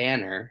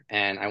banner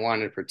and I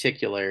wanted a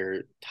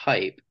particular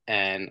type.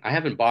 And I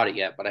haven't bought it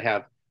yet, but I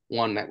have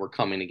one that we're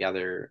putting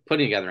together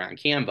on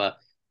Canva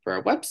for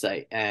our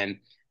website. And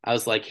I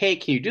was like, hey,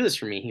 can you do this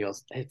for me? He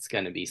goes, it's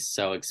going to be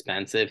so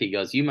expensive. He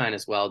goes, you might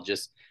as well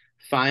just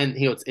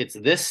it's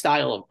this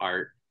style of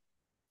art.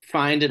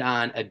 Find it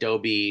on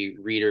Adobe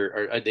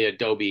Reader or the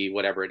Adobe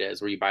whatever it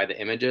is where you buy the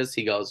images.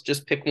 He goes,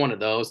 just pick one of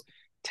those.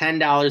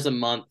 $10 a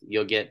month,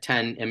 you'll get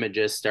 10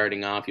 images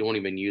starting off. You won't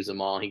even use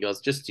them all. He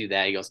goes, just do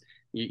that. He goes,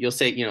 you'll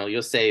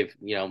save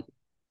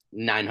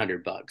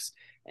 900 bucks.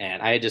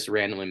 And I had just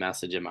randomly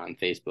messaged him on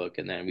Facebook,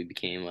 and then we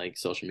became like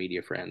social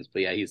media friends.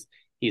 But yeah,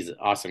 he's an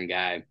awesome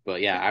guy.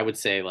 But yeah, I would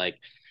say like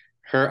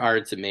her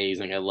art's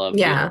amazing. I love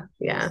Yeah,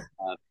 yeah,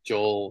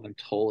 Joel. I'm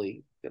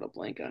totally gonna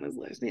blank on his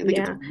last name. I think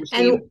it's yeah.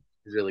 Machine. And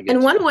He's really good and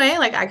too. one way,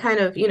 like I kind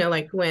of,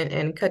 like went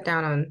and cut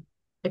down on.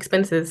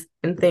 expenses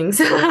and things,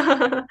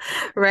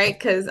 right?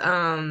 Because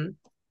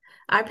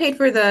I paid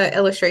for the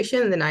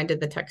illustration and then I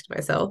did the text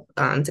myself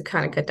to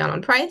kind of cut down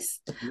on price.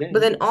 Yeah, But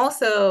then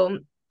also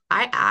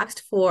I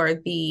asked for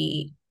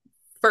the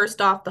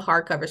first off the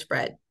hardcover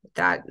spread.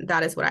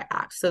 That is what I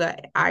asked so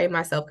that I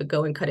myself could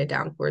go and cut it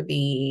down for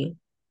the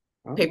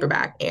oh,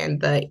 paperback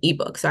and the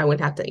ebook. So I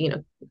wouldn't have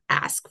to,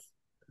 ask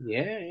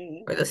yeah, yeah,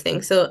 for those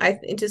things. So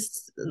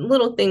just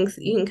little things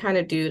you can kind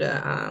of do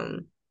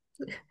to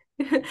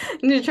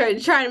to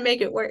try to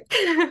make it work.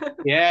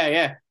 yeah,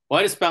 yeah. Well,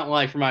 I just spent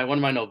like for my one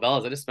of my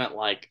novellas, I just spent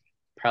like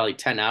probably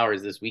 10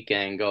 hours this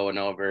weekend going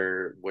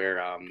over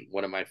where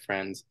one of my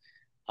friends,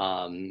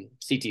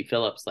 CT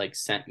Phillips, like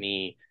sent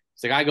me.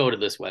 It's like I go to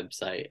this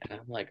website and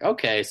I'm like,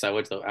 okay. So I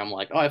went to I'm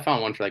like, oh, I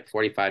found one for like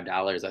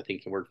 $45. I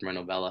think it worked for my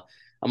novella.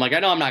 I'm like, I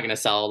know I'm not gonna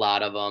sell a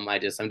lot of them.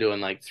 I'm doing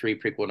like three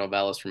prequel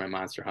novellas for my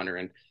Monster Hunter.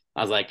 And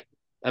I was like,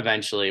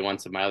 eventually,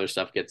 once my other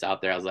stuff gets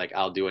out there, I was like,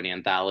 I'll do an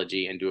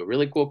anthology and do a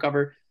really cool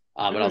cover.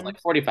 But I was Mhm.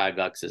 like,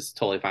 $45 is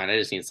totally fine. I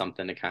just need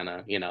something to kind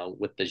of,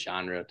 with the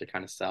genre to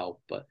kind of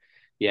sell. But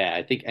yeah,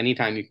 I think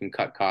anytime you can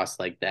cut costs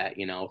like that,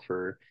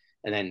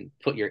 and then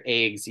put your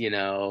eggs,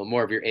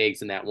 more of your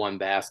eggs in that one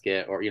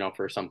basket or,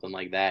 for something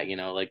like that,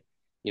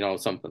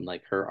 something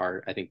like her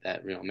art, I think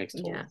that, makes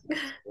total Yeah.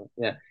 sense. But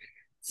yeah,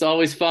 it's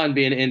always fun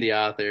being an indie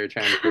author,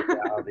 trying to figure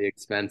out the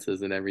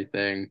expenses and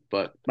everything.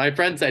 But my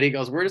friend said, he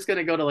goes, we're just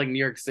gonna go to like New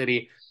York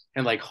City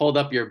and like hold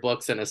up your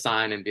books in a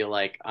sign and be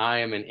like, I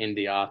am an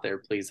indie author,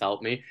 please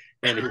help me.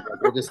 And he's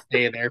like, we'll just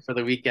stay there for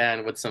the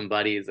weekend with some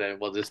buddies and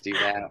we'll just do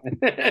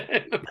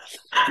that.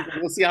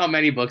 We'll see how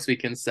many books we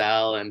can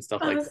sell and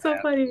stuff Oh, like that's so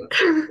that. funny. But,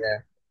 yeah.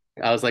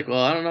 I was like,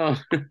 well, I don't know.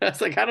 I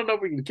was like, I don't know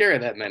if we can carry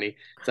that many.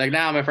 It's like,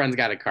 now my friend's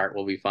got a cart.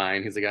 We'll be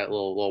fine. He's like, got a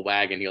little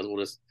wagon. He goes, we'll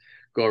just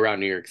go around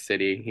New York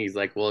City. He's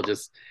like, we'll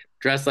just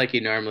dress like you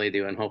normally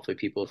do, and hopefully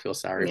people feel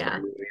sorry for Yeah.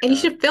 you. And you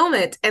should film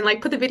it and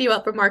like put the video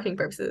up for marketing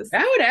purposes.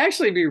 That would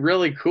actually be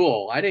really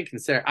cool. I didn't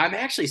consider. I'm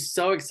actually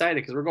so excited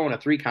because we're going to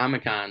three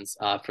Comic Cons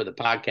for the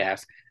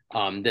podcast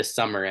this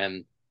summer,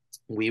 and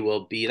we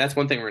will be. That's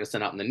one thing we're going to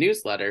send out in the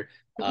newsletter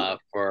Mhm.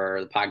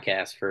 for the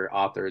podcast for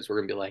authors. We're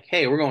going to be like,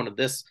 hey, we're going to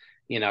this,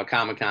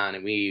 Comic Con,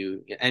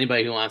 and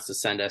anybody who wants to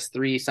send us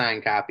three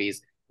signed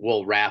copies,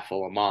 we'll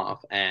raffle them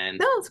off. And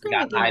No, it's a we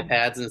great got idea.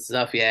 iPads and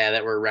stuff, yeah,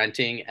 that we're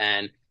renting,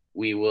 and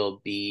we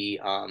will be.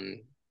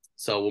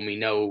 So when we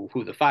know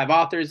who the five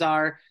authors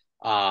are,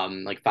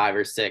 like five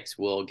or six,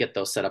 we'll get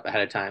those set up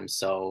ahead of time.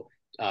 So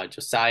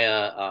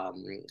Josiah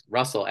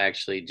Russell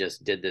actually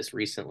just did this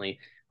recently,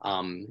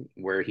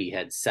 where he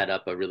had set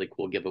up a really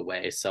cool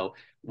giveaway. So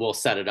we'll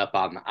set it up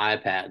on the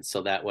iPad,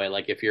 so that way,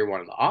 like if you're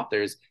one of the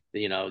authors,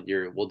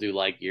 we'll do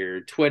like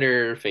your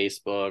Twitter,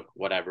 Facebook,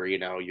 whatever,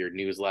 your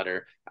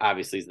newsletter.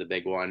 Obviously, is the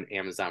big one,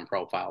 Amazon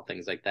profile,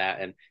 things like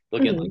that, and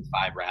you'll get like Mhm.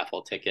 five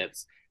raffle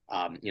tickets.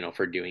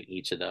 For doing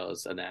each of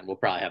those. And then we'll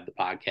probably have the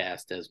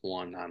podcast as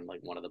one on like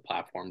one of the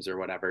platforms or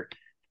whatever.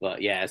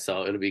 But yeah,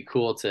 so it'll be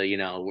cool to,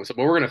 but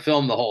we're going to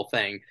film the whole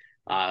thing.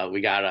 We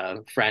got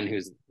a friend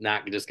who's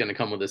not just going to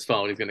come with his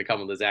phone. He's going to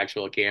come with his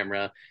actual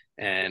camera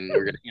and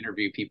we're going to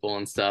interview people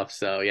and stuff.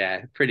 So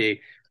yeah,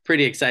 pretty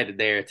excited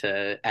there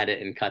to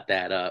edit and cut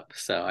that up.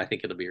 So I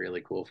think it'll be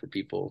really cool for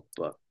people.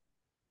 But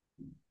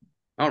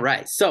all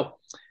right. So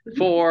Mhm.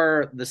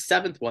 for the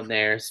seventh one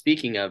there,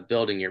 speaking of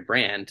building your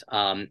brand,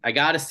 I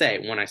gotta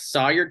say, when I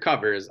saw your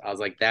covers, I was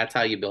like, that's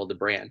how you build a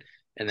brand.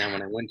 And then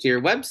when I went to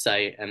your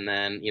website and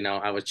then,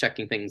 I was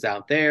checking things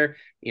out there,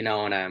 and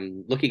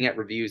I'm looking at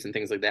reviews and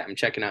things like that. I'm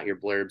checking out your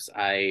blurbs.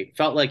 I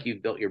felt like you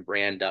built your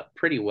brand up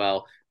pretty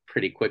well,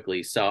 pretty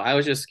quickly. So I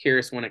was just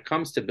curious when it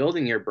comes to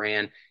building your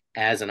brand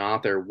as an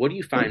author, what do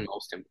you find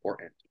most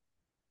important?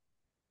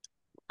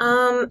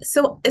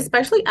 So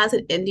especially as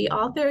an indie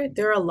author,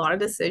 there are a lot of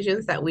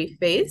decisions that we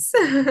face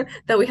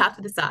that we have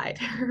to decide,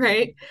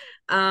 right?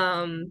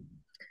 Um,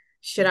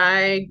 should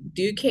I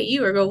do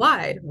KU or go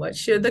wide? What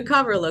should the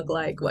cover look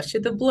like? What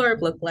should the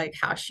blurb look like?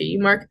 How should you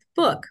market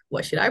the book?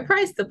 What should I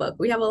price the book?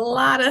 We have a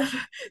lot of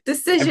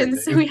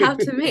decisions we Everything. have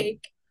to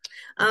make.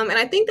 And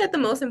I think that the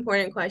most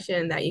important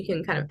question that you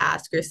can kind of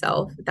ask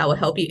yourself that will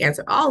help you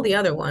answer all the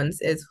other ones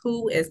is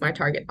who is my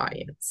target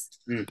audience?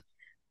 Mm,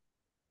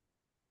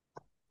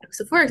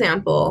 So, for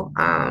example,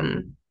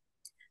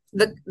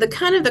 the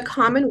kind of the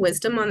common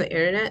wisdom on the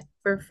internet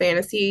for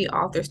fantasy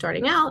authors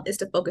starting out is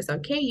to focus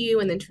on KU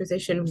and then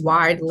transition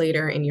wide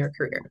later in your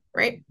career,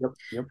 right? yep,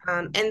 yep.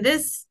 And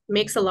this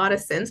makes a lot of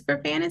sense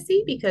for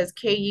fantasy because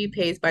KU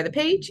pays by the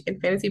page and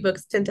fantasy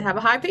books tend to have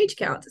a high page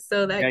count.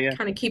 So Yeah, that yeah.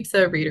 kind of keeps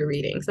a reader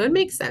reading. So it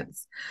makes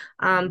sense.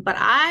 But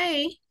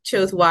I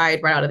chose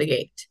wide right out of the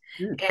gate.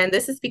 Mm, And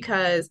this is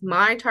because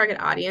my target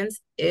audience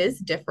is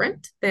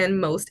different than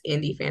most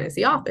indie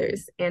fantasy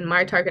authors. And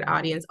my target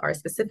audience are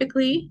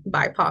specifically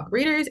BIPOC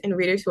readers and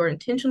readers who are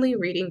intentionally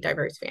reading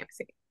diverse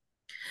fantasy.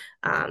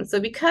 So,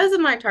 because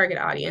of my target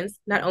audience,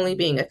 not only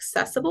being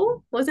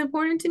accessible was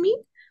important to me,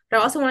 but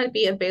I also wanted to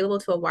be available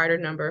to a wider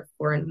number of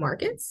foreign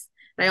markets.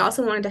 And I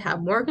also wanted to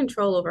have more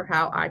control over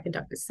how I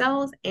conducted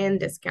sales and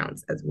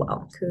discounts as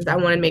well, because I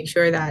want to make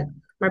sure that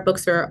My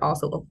books are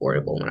also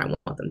affordable when I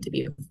want them to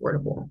be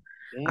affordable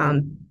Yeah.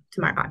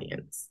 to my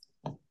audience.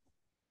 Oh,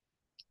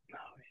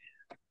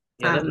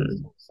 yeah, that makes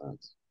Um,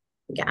 sense.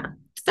 yeah.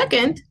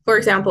 Second, for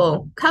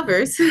example,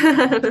 covers.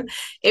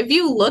 If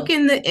you look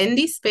in the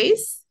indie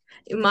space,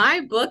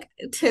 my book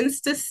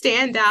tends to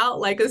stand out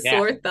like a Yeah.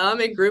 sore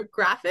thumb in group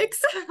graphics.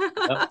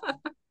 Yep.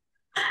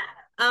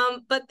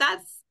 But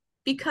that's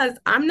because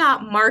I'm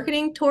not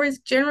marketing towards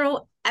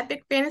general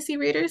epic fantasy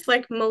readers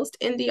like most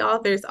indie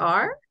authors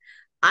are.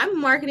 I'm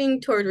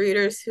marketing toward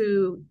readers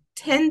who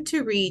tend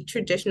to read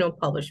traditional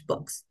published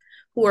books,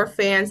 who are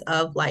fans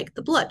of like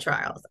The Blood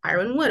Trials,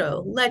 Iron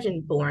Widow,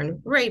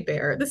 Legendborn,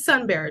 Raybearer, The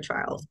Sunbearer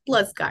Trials,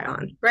 Blood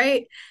Scion,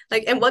 right?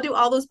 Like, and what do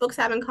all those books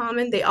have in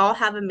common? They all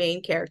have a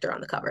main character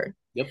on the cover.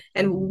 Yep.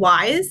 And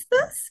why is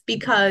this?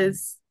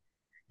 Because,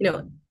 you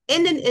know,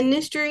 in an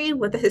industry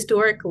with a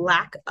historic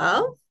lack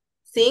of,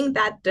 seeing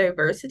that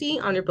diversity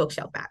on your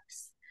bookshelf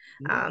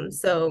matters.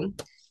 So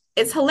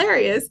it's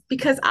hilarious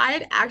because I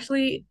had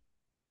actually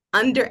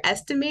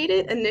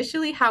underestimated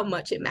initially how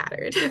much it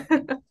mattered.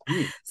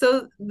 Mm.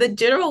 So the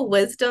general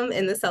wisdom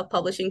in the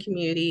self-publishing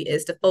community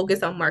is to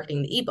focus on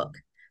marketing the ebook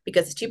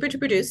because it's cheaper to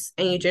produce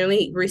and you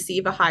generally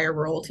receive a higher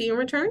royalty in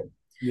return.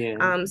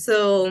 Yeah.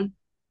 So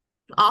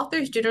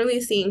authors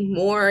generally seeing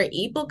more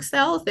ebook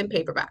sales than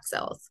paperback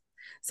sales.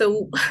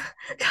 So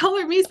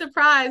color me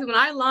surprised when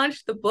I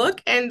launched the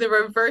book and the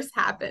reverse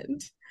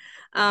happened.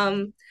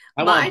 Um,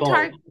 I want my both.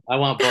 target, I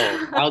want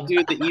both. I'll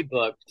do the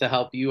ebook to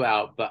help you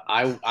out, but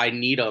I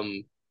need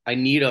them. I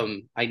need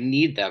them. I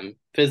need them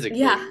physically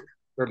yeah,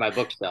 for my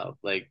bookshelf.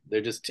 Like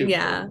they're just too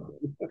yeah.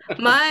 important.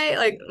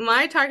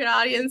 My target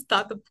audience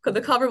thought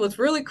the cover was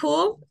really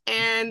cool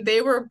and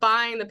they were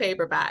buying the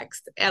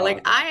paperbacks. And Oh,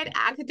 like I had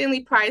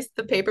accidentally priced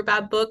the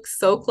paperback books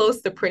so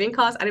close to printing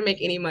costs, I didn't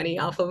make any money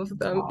off of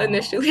them oh,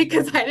 initially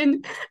because I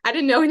didn't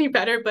know any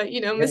better. But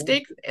you know, yeah,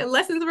 mistakes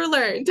lessons were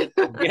learned.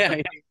 yeah,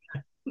 yeah.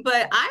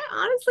 But I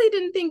honestly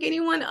didn't think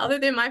anyone other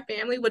than my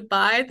family would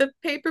buy the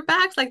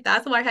paperbacks. Like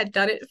that's why I had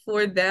done it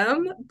for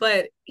them.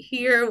 But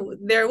here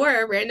there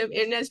were random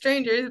internet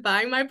strangers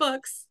buying my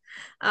books.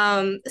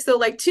 So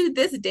like to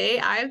this day,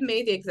 I've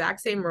made the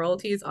exact same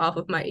royalties off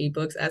of my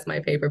ebooks as my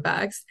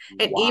paperbacks.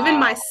 And even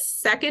my Wow.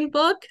 second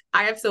book,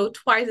 I have sold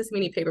twice as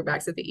many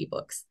paperbacks as the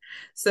ebooks.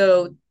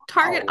 So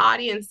target Wow.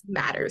 audience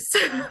matters.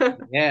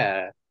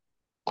 Yeah.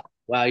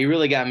 Wow, you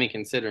really got me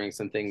considering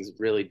some things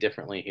really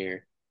differently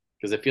here.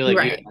 Because I feel like you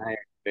Right, and I are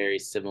very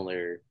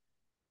similar,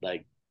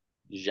 like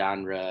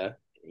genre,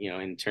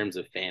 in terms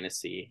of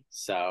fantasy.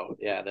 So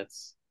yeah,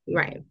 that's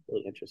right.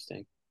 really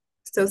interesting.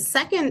 So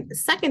second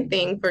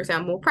thing, for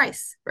example,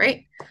 price,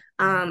 right?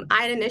 I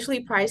had initially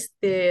priced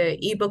the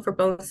ebook for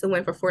Bones to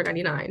Win for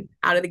 $4.99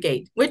 out of the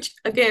gate, which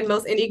again,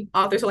 most indie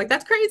authors are like,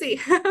 that's crazy.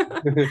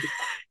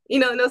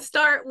 They'll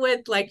start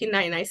with like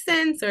 99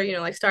 cents or,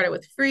 like start it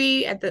with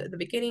free at the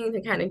beginning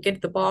to kind of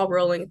get the ball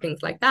rolling,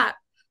 things like that.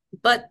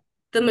 But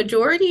the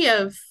majority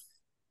of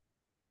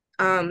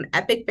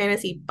epic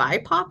fantasy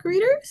BIPOC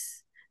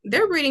readers,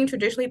 they're reading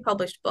traditionally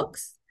published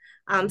books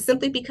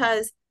simply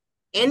because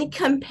in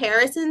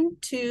comparison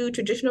to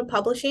traditional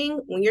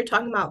publishing, when you're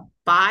talking about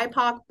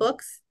BIPOC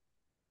books,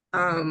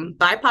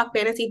 BIPOC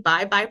fantasy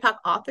by BIPOC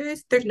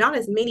authors, there's not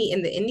as many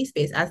in the indie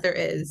space as there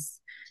is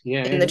Yeah,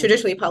 in yeah, the yeah.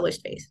 traditionally published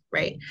space,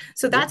 right?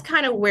 So Yeah, that's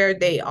kind of where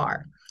they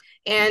are.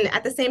 And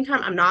at the same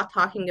time, I'm not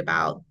talking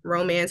about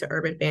romance or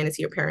urban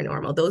fantasy or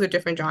paranormal. Those are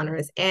different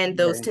genres, and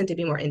those yeah, tend to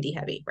be more indie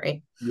heavy,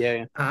 right? yeah,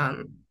 yeah.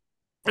 Um,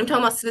 I'm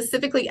talking about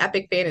specifically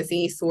epic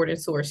fantasy, sword and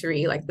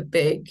sorcery, like the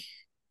big,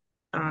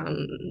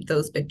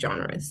 those big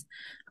genres.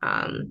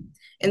 Um,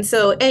 and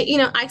so,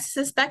 I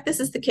suspect this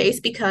is the case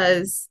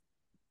because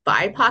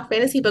BIPOC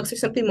fantasy books are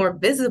simply more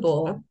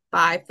visible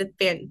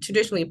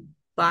traditionally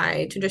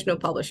by traditional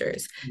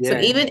publishers. So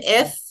Yeah, even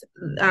if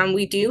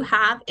we do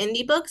have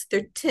indie books,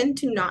 they tend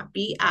to not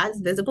be as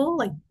visible.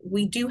 Like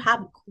we do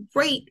have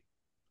great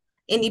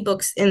indie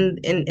books in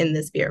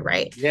this sphere,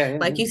 right? yeah, yeah,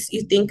 Like yeah.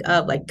 you think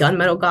of like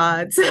Gunmetal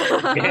Gods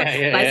Yeah,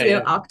 yeah, by yeah,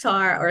 Sunil yeah.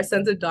 Akhtar or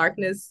Sons of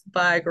Darkness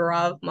by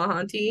Gaurav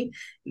Mohanty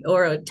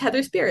or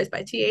Tether Spirits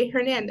by T.A.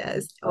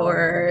 Hernandez Oh,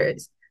 or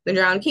The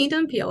Drowned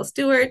Kingdom, P.L.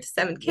 Stewart,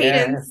 Seventh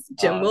yeah. Cadence,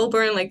 Jim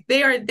Wilburn, like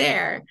they are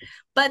there,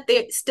 but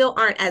they still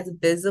aren't as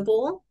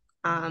visible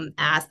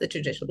as the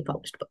traditionally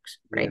published books,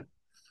 Yeah, right?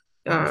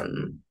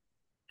 Um,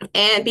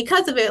 and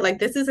because of it, like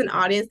this is an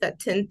audience that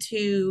tend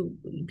to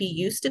be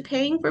used to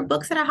paying for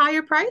books at a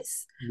higher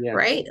price, yeah,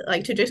 right?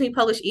 Like traditionally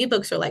published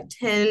ebooks are like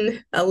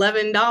 $10,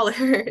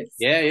 $11.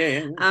 yeah, yeah,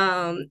 yeah, yeah.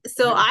 Um,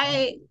 so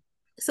I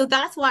so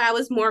that's why I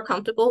was more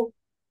comfortable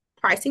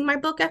pricing my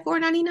book at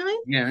 $4.99.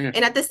 Yeah, yeah.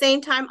 And at the same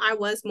time, I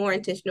was more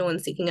intentional in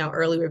seeking out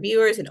early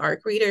reviewers and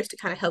ARC readers to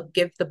kind of help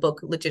give the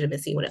book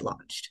legitimacy when it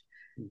launched.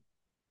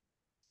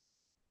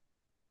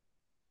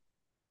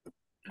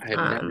 I have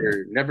Um,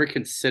 never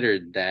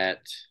considered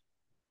that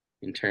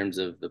in terms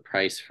of the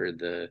price for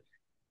the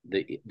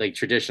like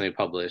traditionally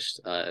published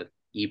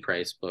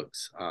e-price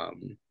books.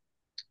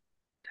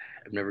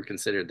 I've never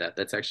considered that.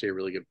 That's actually a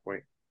really good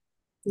point.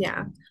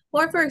 Yeah.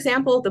 Or for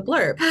example, the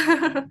blurb.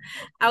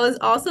 I was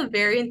also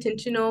very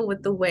intentional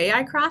with the way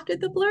I crafted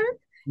the blurb.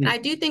 And Hmm. I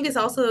do think it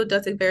also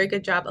does a very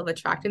good job of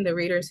attracting the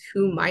readers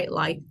who might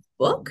like the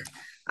book.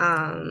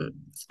 Um,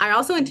 I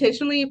also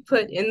intentionally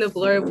put in the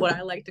blurb what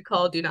I like to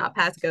call do not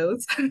pass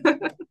goes.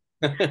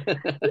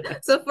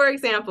 So, for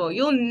example,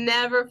 you'll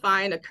never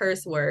find a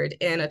curse word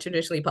in a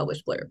traditionally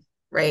published blurb,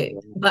 right?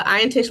 But I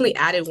intentionally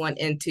added one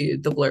into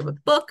the blurb of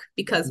the book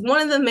because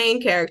one of the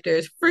main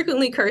characters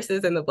frequently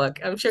curses in the book.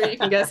 I'm sure you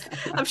can guess.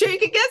 I'm sure you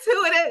can guess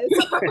who it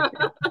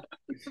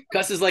is.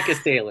 Cusses like a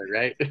sailor,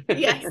 right?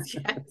 Yes,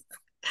 yes.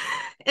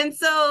 And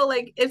so,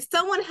 like, if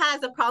someone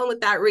has a problem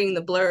with that reading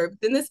the blurb,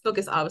 then this book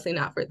is obviously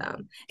not for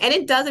them. And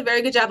it does a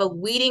very good job of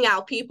weeding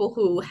out people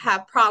who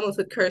have problems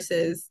with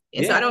curses.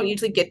 And so I Yeah, don't yeah.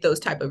 usually get those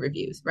type of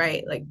reviews,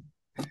 right? Like,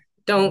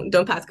 don't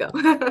pass go.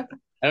 I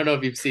don't know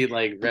if you've seen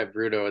like Red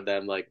Bruno and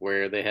them, like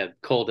where they had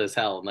cold as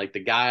hell, and like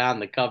the guy on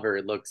the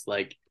cover looks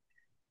like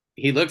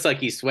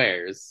he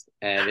swears,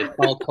 and it's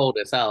called Cold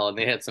as Hell, and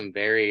they had some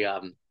very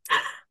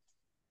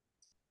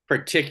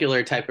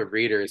particular type of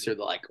readers who are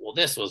like, well,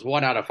 this was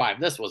 1 out of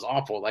 5, this was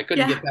awful, I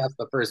couldn't Yeah. get past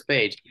the first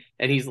page,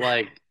 and he's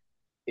like,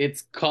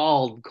 it's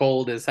called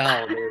Cold as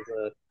Hell. There's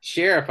a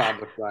sheriff on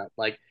the front.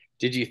 Like,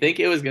 did you think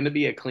it was going to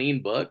be a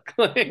clean book?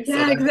 Like, so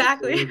Yeah, that's a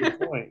exactly. really good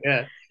point.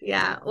 Yeah.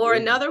 Yeah. Or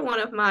Yeah. another one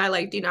of my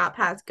like do not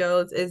pass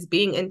goes is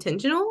being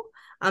intentional.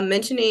 I'm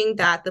mentioning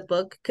that the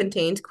book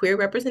contains queer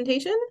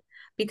representation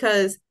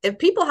because if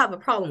people have a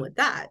problem with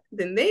that,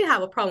 then they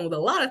have a problem with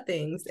a lot of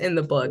things in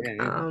the book.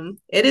 Yeah.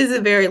 It is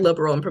a very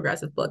liberal and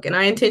progressive book, and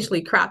I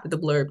intentionally crafted the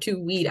blurb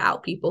to weed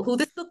out people who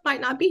this book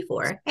might not be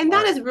for, and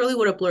that Smart. is really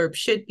what a blurb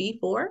should be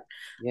for.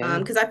 Yeah.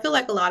 Because I feel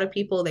like a lot of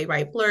people they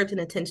write blurbs in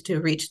attempt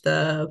to reach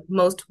the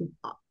most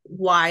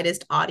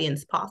widest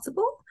audience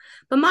possible.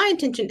 But my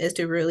intention is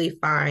to really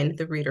find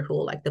the reader who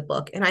will like the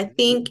book. And I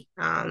think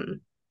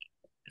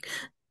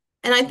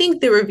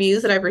the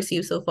reviews that I've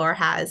received so far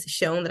has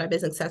shown that I've been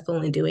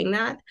successful in doing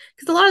that.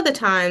 Because a lot of the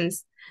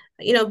times,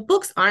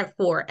 books aren't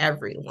for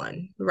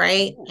everyone,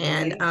 right?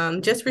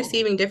 And just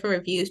receiving different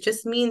reviews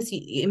just means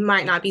it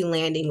might not be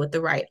landing with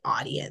the right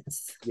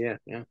audience. Yeah.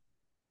 Yeah.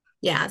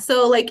 Yeah.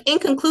 So, like, in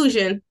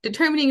conclusion,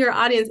 determining your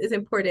audience is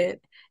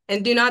important.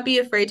 And do not be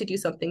afraid to do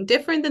something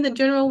different than the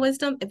general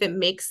wisdom if it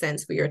makes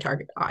sense for your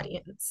target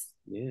audience.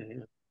 Yeah.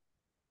 Yeah.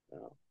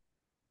 Oh,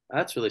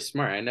 that's really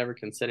smart. I never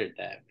considered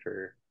that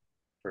for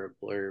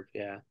a blurb.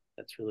 Yeah.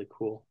 That's really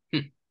cool.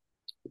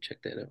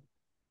 Check that out.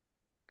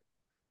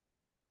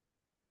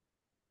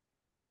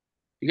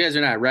 You guys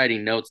are not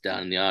writing notes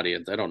down in the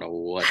audience. I don't know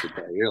what to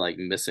tell you. You're like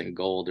missing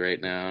gold right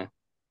now.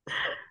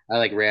 I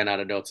like ran out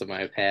of notes on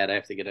my pad. I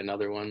have to get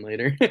another one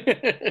later.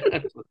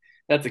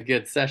 That's a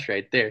good sesh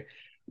right there.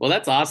 Well,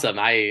 that's awesome.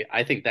 I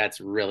think that's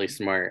really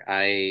smart.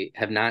 I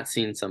have not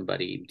seen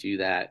somebody do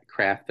that,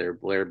 craft their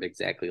blurb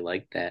exactly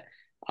like that,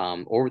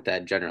 or with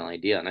that general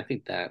idea. And I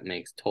think that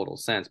makes total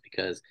sense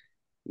because,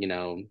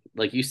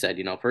 like you said,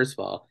 first of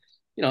all,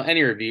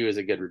 any review is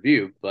a good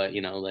review, but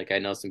like I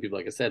know some people,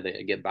 like I said,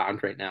 they get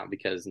bombed right now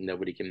because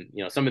nobody can,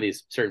 some of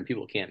these certain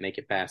people can't make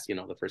it past,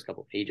 the first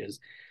couple of pages.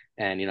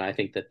 And, I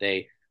think that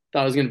they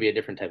thought it was going to be a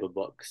different type of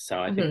book. So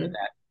Mm-hmm.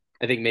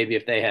 I think maybe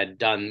if they had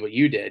done what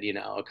you did,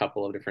 a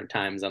couple of different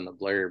times on the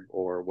blurb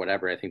or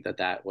whatever, I think that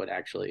that would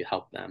actually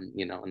help them,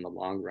 in the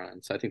long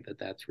run. So I think that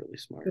that's really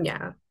smart.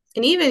 Yeah.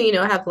 And even,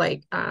 have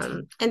like,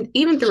 and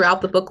even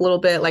throughout the book a little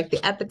bit, like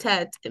the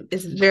epithet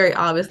is very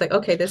obvious, like,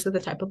 okay, this is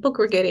the type of book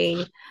we're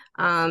getting.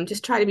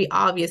 Just try to be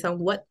obvious on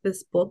what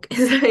this book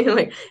is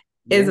like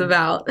is Yeah.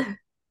 about.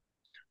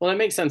 Well, that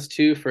makes sense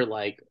too for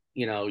like,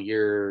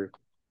 your,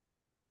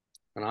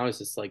 and I was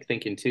just like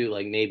thinking too,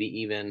 like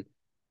maybe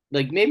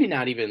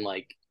not even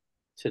like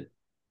to,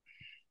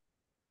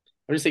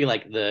 I'm just thinking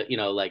like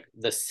like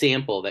the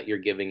sample that you're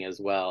giving as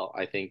well,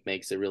 I think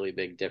makes a really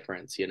big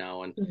difference, and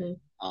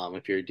Mm-hmm.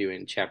 if you're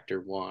doing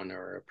chapter one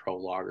or a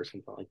prologue or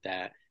something like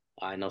that,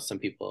 I know some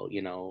people,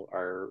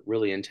 are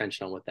really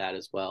intentional with that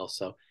as well.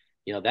 So,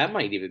 that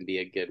might even be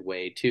a good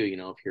way too,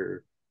 if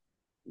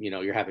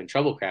you're having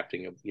trouble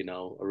crafting a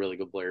really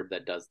good blurb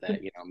that does that,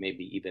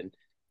 maybe even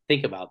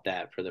think about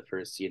that for the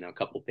first,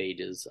 couple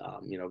pages,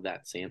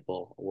 that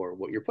sample or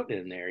what you're putting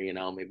in there,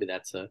 maybe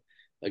that's a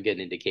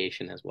good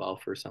indication as well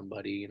for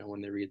somebody,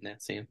 when they're reading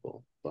that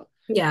sample. But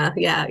Yeah.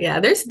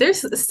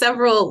 There's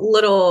several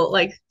little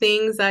like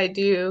things I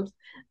do.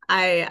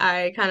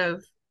 I kind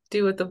of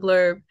do with the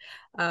blurb.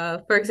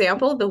 For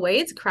example, the way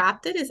it's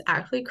crafted is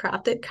actually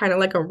crafted kind of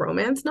like a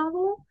romance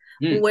novel,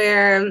 mm,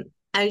 where,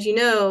 as you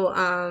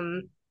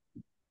know,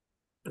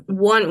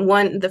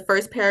 one the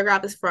first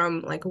paragraph is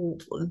from like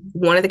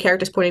one of the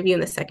characters' point of view,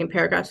 and the second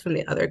paragraph is from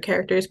the other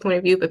character's point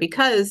of view. But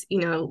because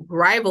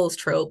rivals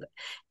trope,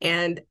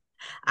 and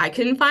I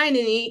couldn't find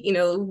any,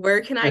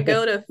 where can I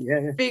go to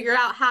yeah, figure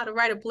out how to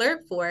write a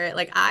blurb for it?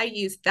 Like I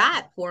use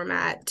that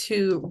format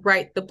to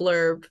write the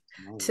blurb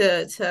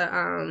yeah.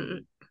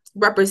 to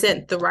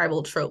represent the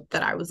rival trope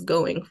that I was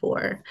going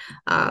for.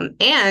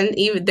 And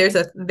even there's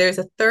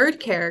a third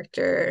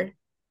character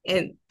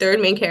and third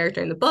main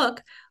character in the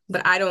book,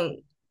 but I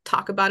don't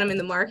talk about him in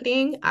the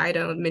marketing. I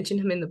don't mention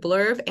him in the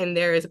blurb, and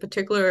there is a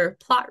particular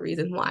plot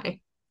reason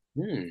why.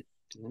 Hmm.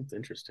 That's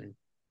interesting.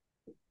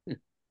 Hmm.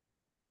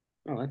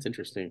 Oh, that's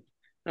interesting.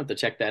 I have to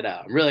check that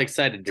out. I'm really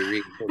excited to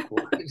read book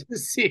one to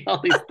see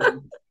all these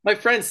things. My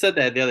friend said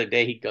that the other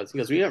day.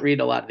 We don't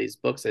read a lot of these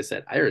books. I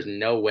said, there is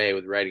no way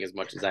with writing as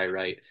much as I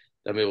write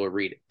that I'm able to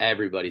read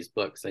everybody's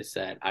books. I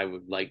said, I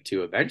would like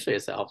to eventually. I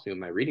said, it helps me with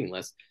my reading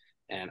list.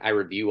 And I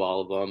review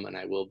all of them, and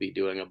I will be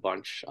doing a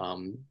bunch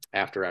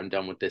after I'm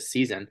done with this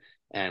season.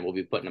 And we'll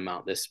be putting them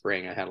out this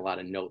spring. I had a lot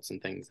of notes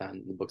and things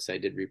on the books I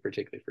did read,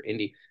 particularly for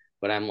indie.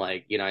 But I'm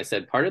like, I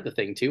said, part of the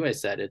thing too, I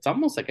said, it's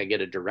almost like I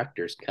get a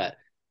director's cut,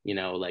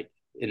 like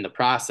in the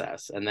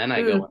process. And then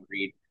I go Mm. and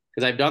read,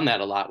 because I've done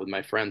that a lot with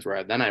my friends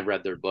where then I've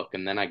read their book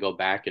and then I go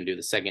back and do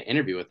the second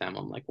interview with them.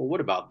 I'm like, well,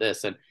 what about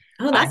this? And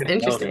Oh, I that's have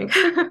noticed interesting.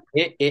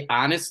 it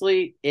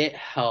honestly, it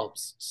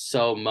helps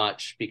so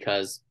much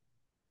because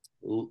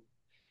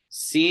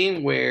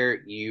seeing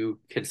where you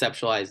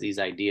conceptualize these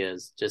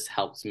ideas just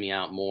helps me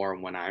out more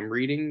when I'm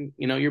reading,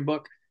 your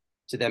book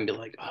to then be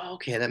like, oh,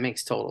 okay, that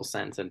makes total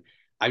sense. And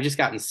I've just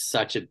gotten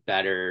such a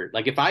better,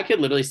 like if I could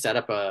literally set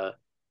up an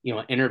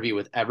interview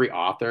with every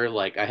author,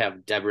 like I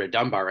have Deborah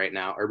Dunbar right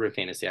now, urban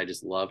fantasy. I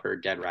just love her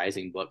Dead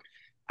Rising book.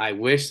 I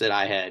wish that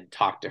I had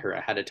talked to her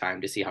ahead of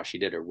time to see how she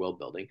did her world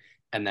building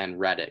and then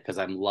read it because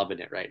I'm loving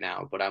it right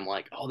now. But I'm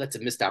like, oh, that's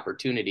a missed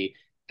opportunity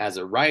as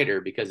a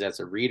writer because as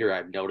a reader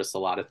I've noticed a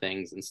lot of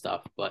things and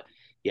stuff. But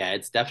yeah,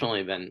 it's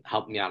definitely been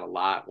helped me out a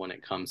lot when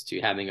it comes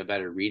to having a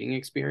better reading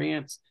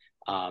experience.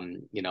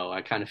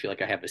 I kind of feel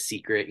like I have a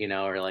secret,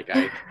 or like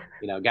I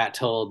got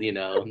told,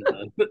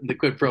 the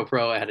quid pro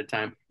pro ahead of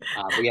time.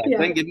 But yeah, it's Yeah.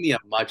 been giving me a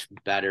much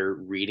better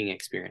reading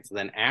experience. And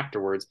then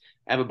afterwards,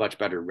 I have a much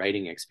better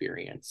writing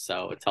experience.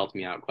 So it's helped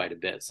me out quite a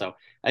bit. So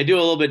I do a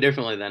little bit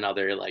differently than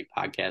other like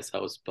podcast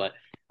hosts, but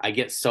I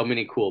get so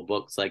many cool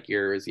books like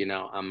yours,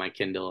 on my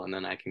Kindle, and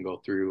then I can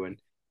go through and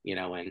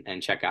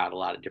and check out a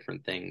lot of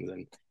different things.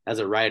 And as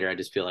a writer, I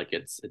just feel like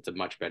it's a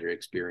much better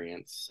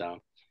experience.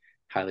 So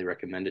highly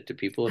recommend it to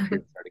people if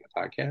you're starting a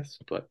podcast.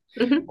 But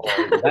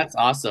well, that's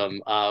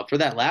awesome. For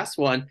that last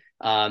one,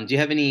 do you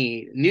have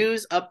any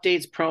news,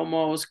 updates,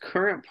 promos,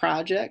 current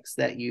projects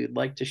that you'd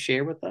like to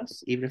share with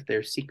us, even if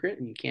they're secret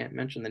and you can't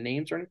mention the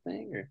names or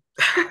anything? Or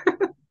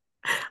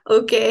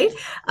Okay.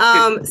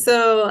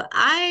 So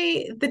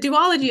the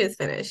duology is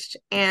finished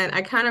and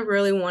I kind of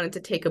really wanted to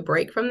take a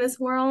break from this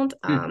world.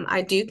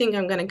 I do think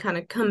I'm gonna kind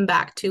of come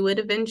back to it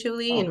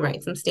eventually Oh, and cool.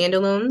 write some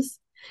standalones.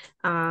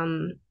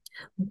 Um,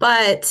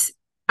 but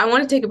I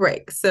want to take a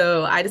break.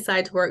 So I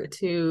decided to work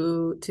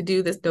to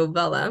do this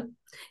novella.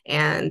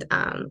 And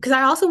because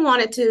I also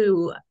wanted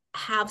to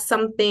have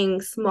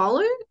something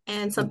smaller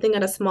and something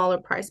at a smaller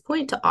price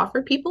point to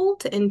offer people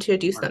to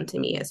introduce them to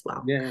me as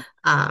well. Yeah.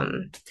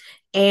 Um,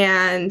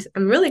 and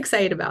I'm really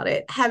excited about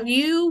it. Have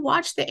you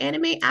watched the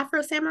anime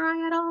Afro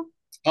Samurai at all?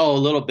 Oh, a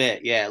little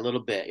bit. Yeah, a little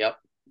bit. Yep.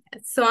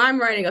 So I'm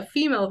writing a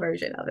female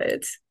version of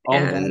it, Oh,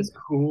 and that's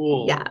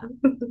cool. yeah,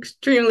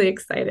 extremely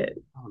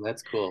excited. Oh,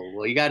 that's cool.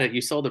 Well, you got it.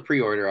 You sold the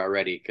pre-order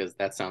already because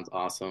that sounds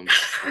awesome.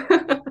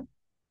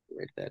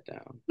 Write that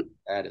down.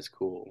 That is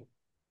cool.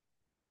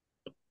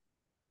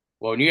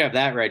 Well, when you have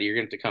that ready, you're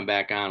going to have to come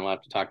back on. We'll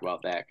have to talk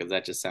about that because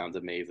that just sounds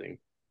amazing.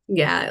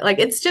 Yeah, like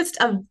it's just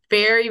a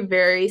very,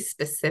 very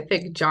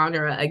specific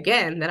genre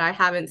again that I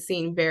haven't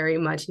seen very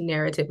much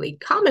narratively.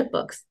 Comic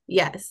books,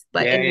 yes,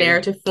 but Yeah, in yeah,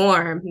 narrative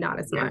form, not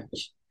as yeah.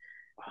 much.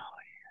 Oh,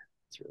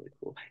 yeah. It's really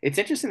cool. It's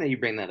interesting that you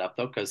bring that up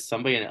though, because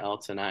somebody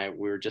else and I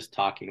we were just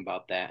talking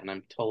about that, and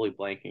I'm totally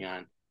blanking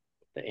on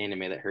the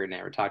anime that her and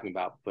I were talking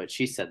about. But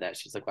she said that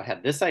she's like, well, I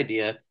had this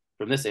idea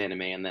from this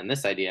anime, and then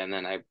this idea, and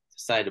then I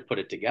decided to put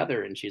it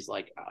together. And she's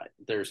like,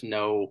 there's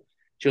no.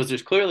 She goes,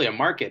 there's clearly a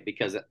market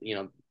because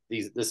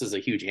this is a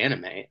huge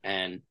anime,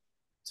 and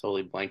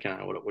totally blanking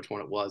on which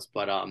one it was.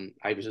 But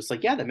I was just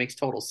like, yeah, that makes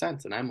total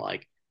sense. And I'm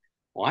like,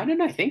 why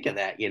didn't I think of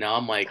that?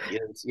 I'm like,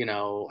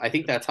 I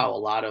think that's how a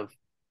lot of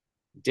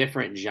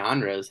different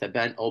genres have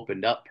been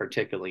opened up,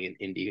 particularly in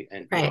indie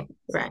and Right,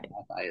 right.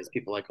 is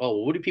people like, oh,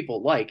 well, what do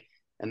people like?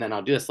 And then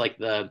I'll do this like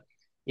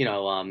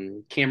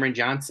Cameron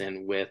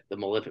Johnson with the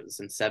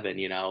Maleficent Seven,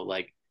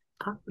 like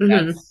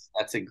Hmm.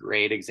 that's a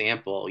great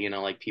example.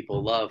 Like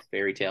people love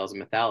fairy tales and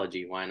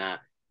mythology. Why not,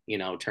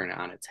 turn it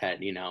on its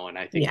head, and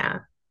I think that Yeah,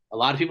 a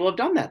lot of people have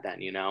done that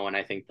then, and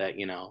I think that,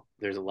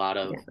 there's a lot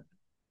of yeah,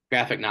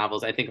 graphic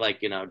novels. I think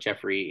like,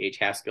 Jeffrey H.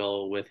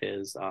 Haskell with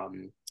his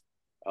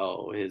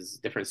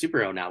different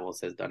superhero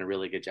novels has done a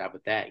really good job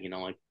with that.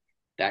 Like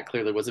that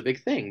clearly was a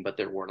big thing, but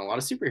there weren't a lot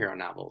of superhero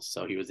novels.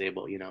 So he was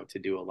able, to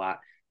do a lot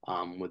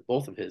with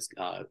both of his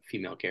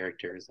female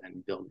characters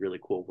and build really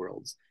cool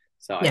worlds.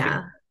 So I think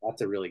yeah,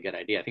 that's a really good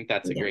idea. I think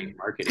that's a yeah. great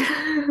marketing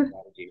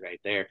strategy right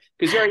there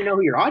because you already know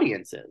who your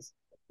audience is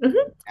Hmm.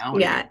 now,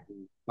 and if you Yeah,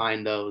 can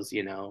find those,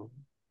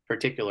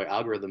 particular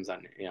algorithms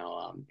on,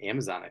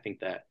 Amazon, I think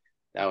that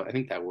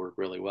worked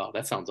really well.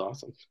 That sounds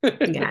awesome.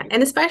 yeah,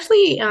 and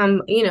especially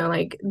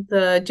like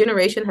the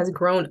generation has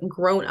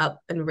grown up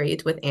and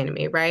raised with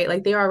anime, right?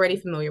 Like they're already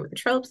familiar with the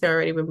tropes, they're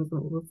already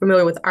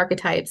familiar with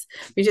archetypes.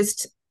 We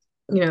just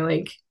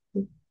like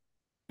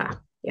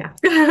yeah,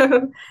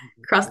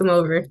 cross them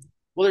over.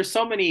 Well, there's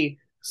so many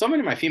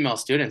of my female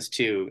students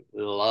too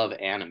love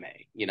anime,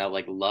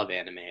 like love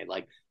anime,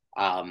 like,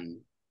 um,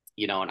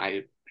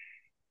 and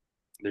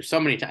there's so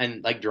many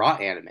and like draw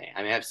anime.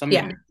 I mean, I have so many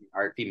Yeah.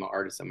 amazing female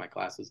artists in my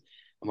classes.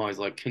 I'm always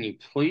like, can you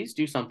please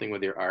do something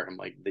with your art? I'm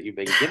like, that you've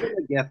been given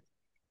a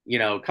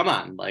gift, come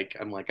on. Like,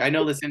 I'm like, I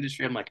know this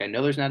industry. I'm like, I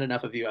know there's not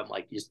enough of you. I'm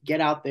like, just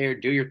get out there,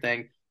 do your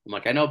thing. I'm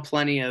like, I know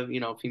plenty of,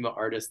 female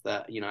artists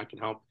that, I can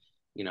help,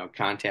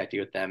 contact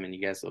you with them and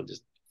you guys will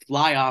just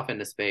fly off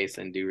into space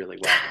and do really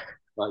well.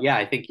 But yeah,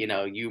 I think,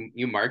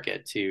 you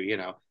market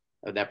to,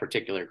 that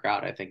particular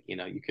crowd. I think,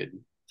 you could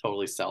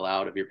totally sell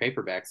out of your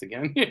paperbacks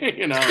again,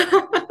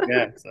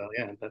 Yeah, so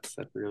yeah, that's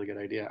a really good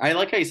idea. I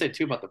like how you said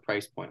too about the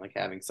price point, like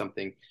having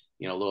something,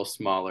 a little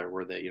smaller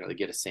where they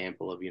get a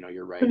sample of,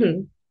 your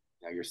writing,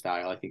 Mhm. your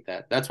style. I think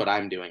that's what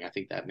I'm doing. I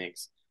think that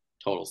makes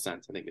total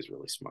sense. I think is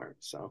really smart.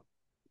 So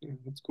yeah,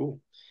 that's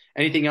cool.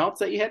 Anything else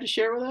that you had to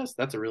share with us?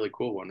 That's a really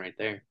cool one right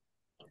there.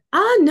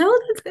 No,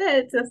 that's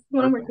good. That's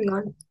what I'm Perfect. working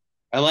on.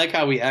 I like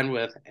how we end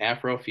with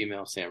Afro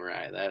female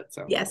samurai. That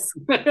sounds Yes.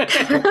 awesome.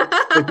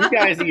 If you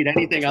guys need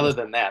anything other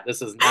than that,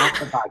 this is not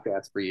the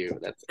podcast for you.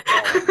 That's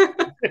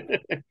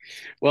all.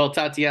 Well,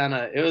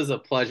 Tatiana, it was a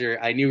pleasure.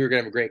 I knew we were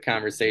gonna have a great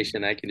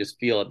conversation. I can just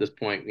feel at this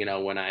point,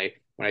 when I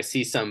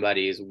see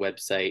somebody's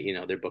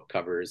website, their book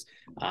covers,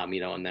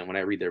 and then when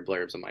I read their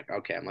blurbs, I'm like,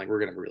 okay, I'm like, we're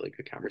gonna have a really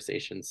good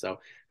conversation. So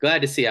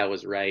glad to see I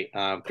was right.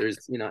 If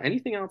there's,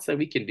 anything else that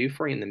we can do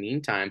for you in the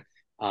meantime,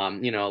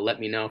 let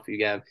me know if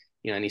you have,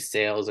 any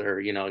sales or,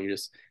 you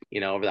just,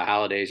 over the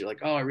holidays, you're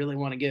like, oh, I really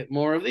want to get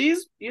more of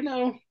these,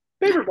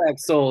 paperbacks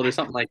sold or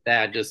something like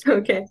that. Just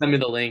Okay. send me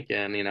the link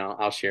and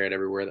I'll share it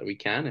everywhere that we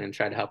can and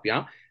try to help you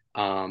out.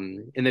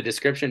 In the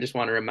description, just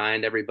want to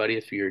remind everybody,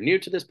 if you're new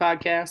to this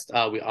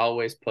podcast, we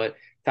always put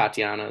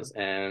Tatiana's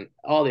and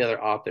all the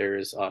other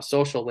authors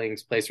social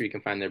links, place where you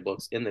can find their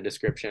books in the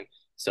description.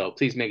 So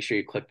please make sure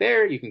you click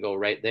there. You can go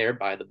right there,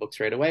 buy the books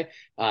right away.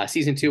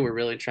 Season 2, we're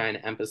really trying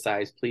to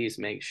emphasize, please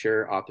make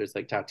sure authors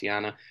like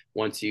Tatiana,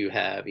 once you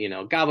have,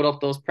 gobbled up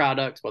those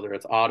products, whether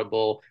it's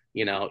Audible,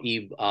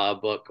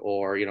 book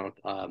or,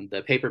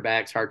 the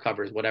paperbacks,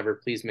 hardcovers, whatever,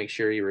 please make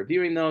sure you're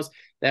reviewing those.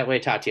 That way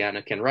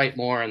Tatiana can write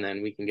more and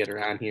then we can get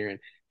her on here and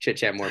chit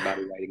chat more about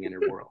her writing in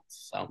her world.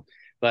 So,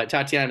 but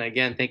Tatiana,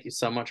 again, thank you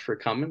so much for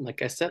coming.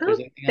 Like I said, Oh, there's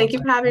anything thank else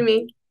you for having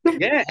me.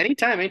 yeah,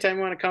 anytime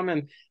you want to come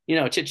and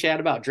chit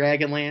chat about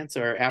Dragonlance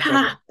or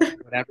Afro,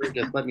 whatever,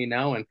 just let me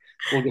know and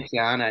we'll get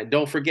you on.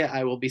 Don't forget,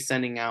 I will be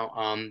sending out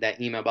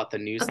that email about the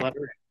Okay.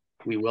 newsletter.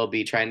 We will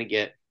be trying to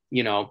get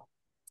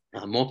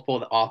multiple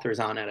of the authors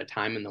on at a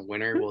time in the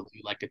winter. We'll do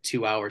like a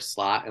 2 hour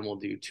slot and we'll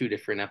do 2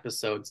 different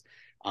episodes.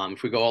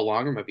 If we go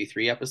along, it might be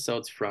 3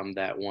 episodes from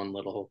that one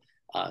little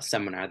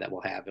seminar that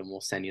we'll have, and we'll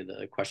send you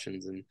the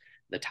questions and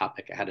the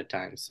topic ahead of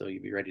time so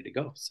you'd be ready to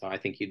go. So I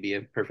think you'd be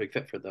a perfect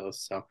fit for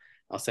those. So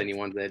I'll send you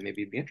ones that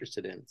maybe you'd be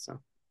interested in. So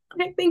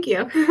Okay, thank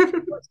you.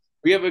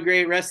 we have a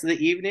great rest of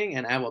the evening,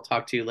 and I will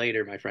talk to you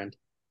later, my friend.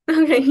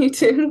 Okay, you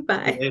too. See you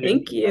Bye. later.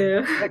 Thank Bye.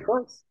 you. Yeah, of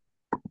course.